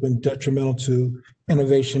always been detrimental to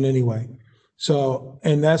innovation anyway. So,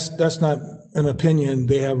 and that's not an opinion,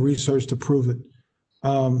 they have research to prove it.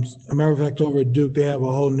 A matter of fact, over at Duke, they have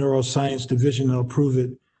a whole neuroscience division that'll prove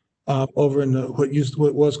it, over in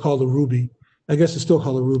what was called the Ruby. I guess it's still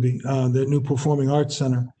called the Ruby, the new Performing Arts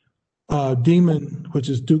Center. Demon, which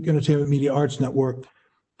is Duke Entertainment Media Arts Network,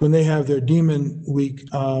 when they have their Demon Week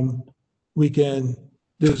weekend,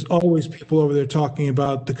 there's always people over there talking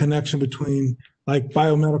about the connection between like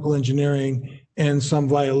biomedical engineering and some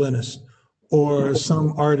violinist, or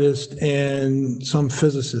some artist and some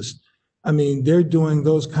physicist. I mean, they're doing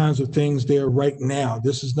those kinds of things there right now.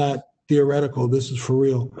 This is not theoretical, this is for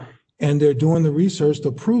real. And they're doing the research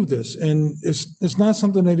to prove this. And it's not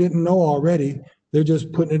something they didn't know already. They're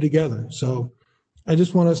just putting it together. So I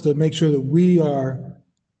just want us to make sure that we are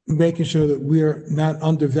making sure that we're not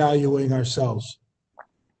undervaluing ourselves.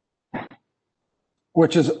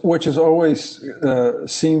 Which is always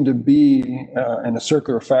seemed to be in a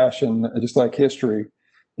circular fashion, just like history,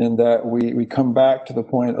 in that we come back to the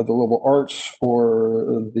point of the liberal arts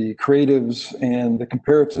or the creatives and the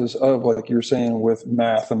comparatives of, like you're saying, with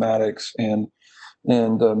mathematics and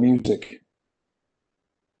music.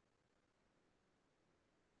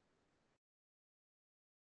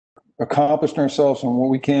 Accomplishing ourselves and what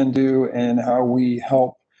we can do and how we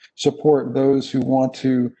help support those who want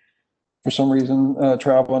to, for some reason,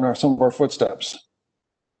 travel in some of our footsteps.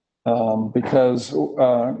 Because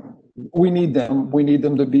we need them. We need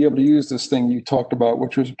them to be able to use this thing you talked about,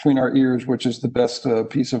 which was between our ears, which is the best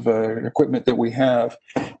piece of equipment that we have,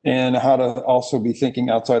 and how to also be thinking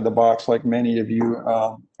outside the box like many of you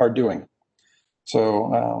are doing.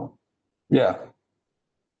 So, yeah,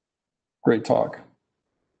 great talk.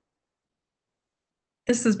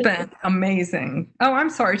 This has been amazing. Oh, I'm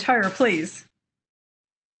sorry, Tyra, please.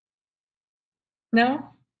 No?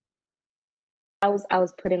 I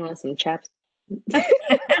was putting on some chaps.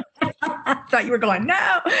 I thought you were going,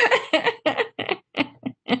 no.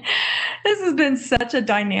 This has been such a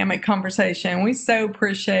dynamic conversation. We so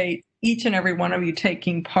appreciate each and every one of you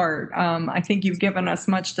taking part. I think you've given us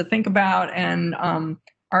much to think about, and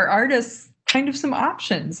our artists kind of some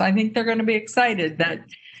options. I think they're going to be excited that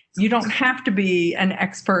you don't have to be an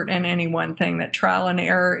expert in any one thing, that trial and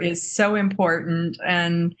error is so important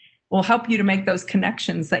and will help you to make those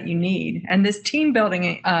connections that you need. And this team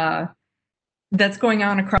building that's going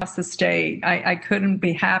on across the state, I couldn't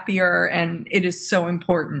be happier, and it is so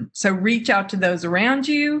important. So reach out to those around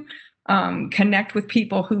you, connect with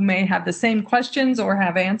people who may have the same questions or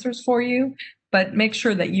have answers for you, but make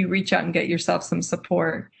sure that you reach out and get yourself some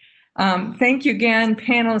support. Thank you again,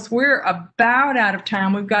 panelists. We're about out of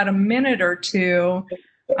time. We've got a minute or two.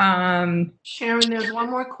 Sharon, there's one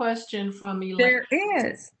more question from Elaine. There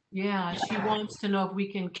is. Yeah, she wants to know if we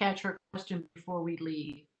can catch her question before we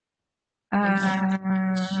leave.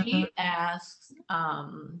 She asks,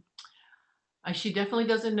 she definitely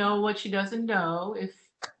doesn't know what she doesn't know.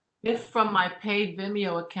 If from my paid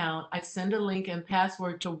Vimeo account, I send a link and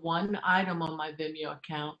password to one item on my Vimeo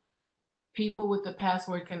account, people with the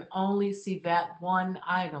password can only see that one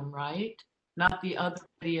item, right? Not the other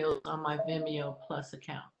videos on my Vimeo Plus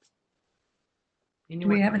account. Do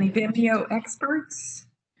we have any Vimeo experts?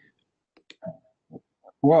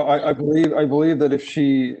 Well, I believe that if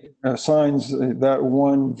she assigns that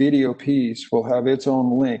one video piece, will have its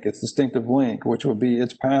own link, its distinctive link, which will be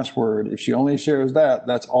its password. If she only shares that,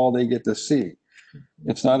 that's all they get to see.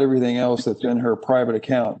 It's not everything else that's in her private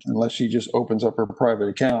account, unless she just opens up her private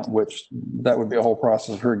account, which that would be a whole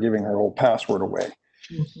process of her giving her whole password away.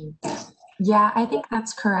 Yeah, I think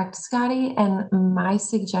that's correct, Scotty. And my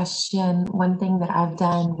suggestion, one thing that I've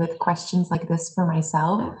done with questions like this for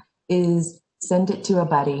myself is send it to a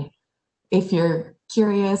buddy. If you're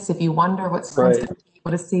curious, if you wonder what someone's going to be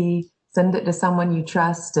able to see, send it to someone you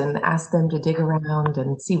trust and ask them to dig around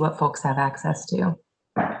and see what folks have access to.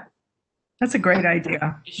 That's a great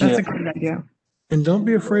idea. That's a great idea. And don't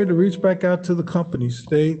be afraid to reach back out to the companies.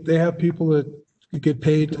 They have people that get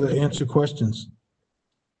paid to answer questions.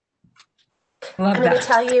 Love I'm going to that.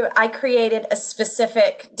 tell you, I created a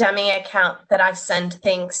specific dummy account that I send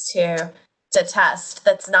things to test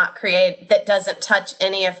that doesn't touch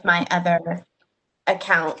any of my other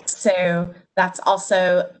accounts. So that's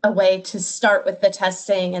also a way to start with the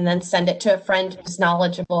testing and then send it to a friend who's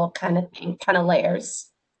knowledgeable, kind of thing, kind of layers.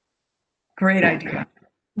 Great idea.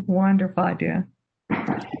 Wonderful idea.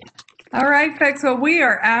 All right, folks. Well, we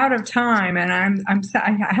are out of time, and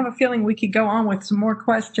I have a feeling we could go on with some more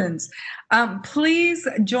questions. Please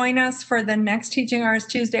join us for the next Teaching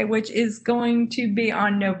Artists Tuesday, which is going to be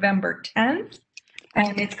on November 10th,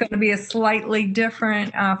 and it's going to be a slightly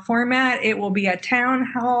different format. It will be a town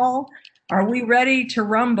hall. Are we ready to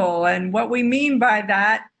rumble? And what we mean by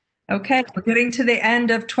that, okay, we're getting to the end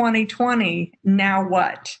of 2020. Now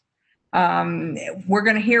what? We're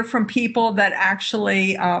going to hear from people that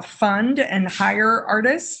actually fund and hire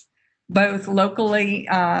artists, both locally,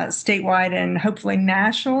 statewide, and hopefully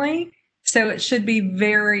nationally. So it should be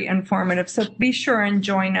very informative. So be sure and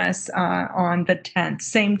join us on the 10th,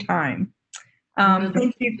 same time. The Thank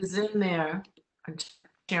link you. is in there.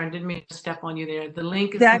 Sharon, didn't mean to step on you there. The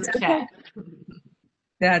link is in the chat.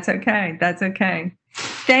 That's okay. That's okay.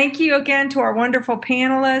 Thank you again to our wonderful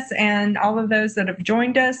panelists and all of those that have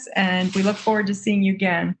joined us, and we look forward to seeing you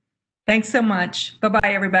again. Thanks so much. Bye-bye,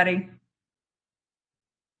 everybody.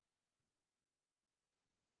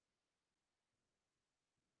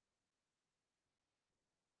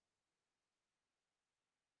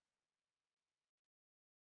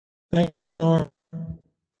 Thank you, Lenore.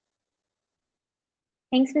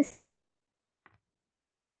 Thanks, Miss.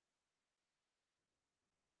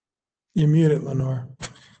 You're muted, Lenore.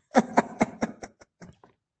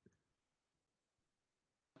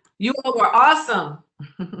 You all were awesome.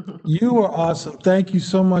 You were awesome. Thank you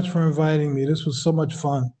so much for inviting me. This was so much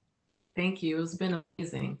fun. Thank you. It's been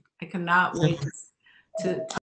amazing. I cannot wait to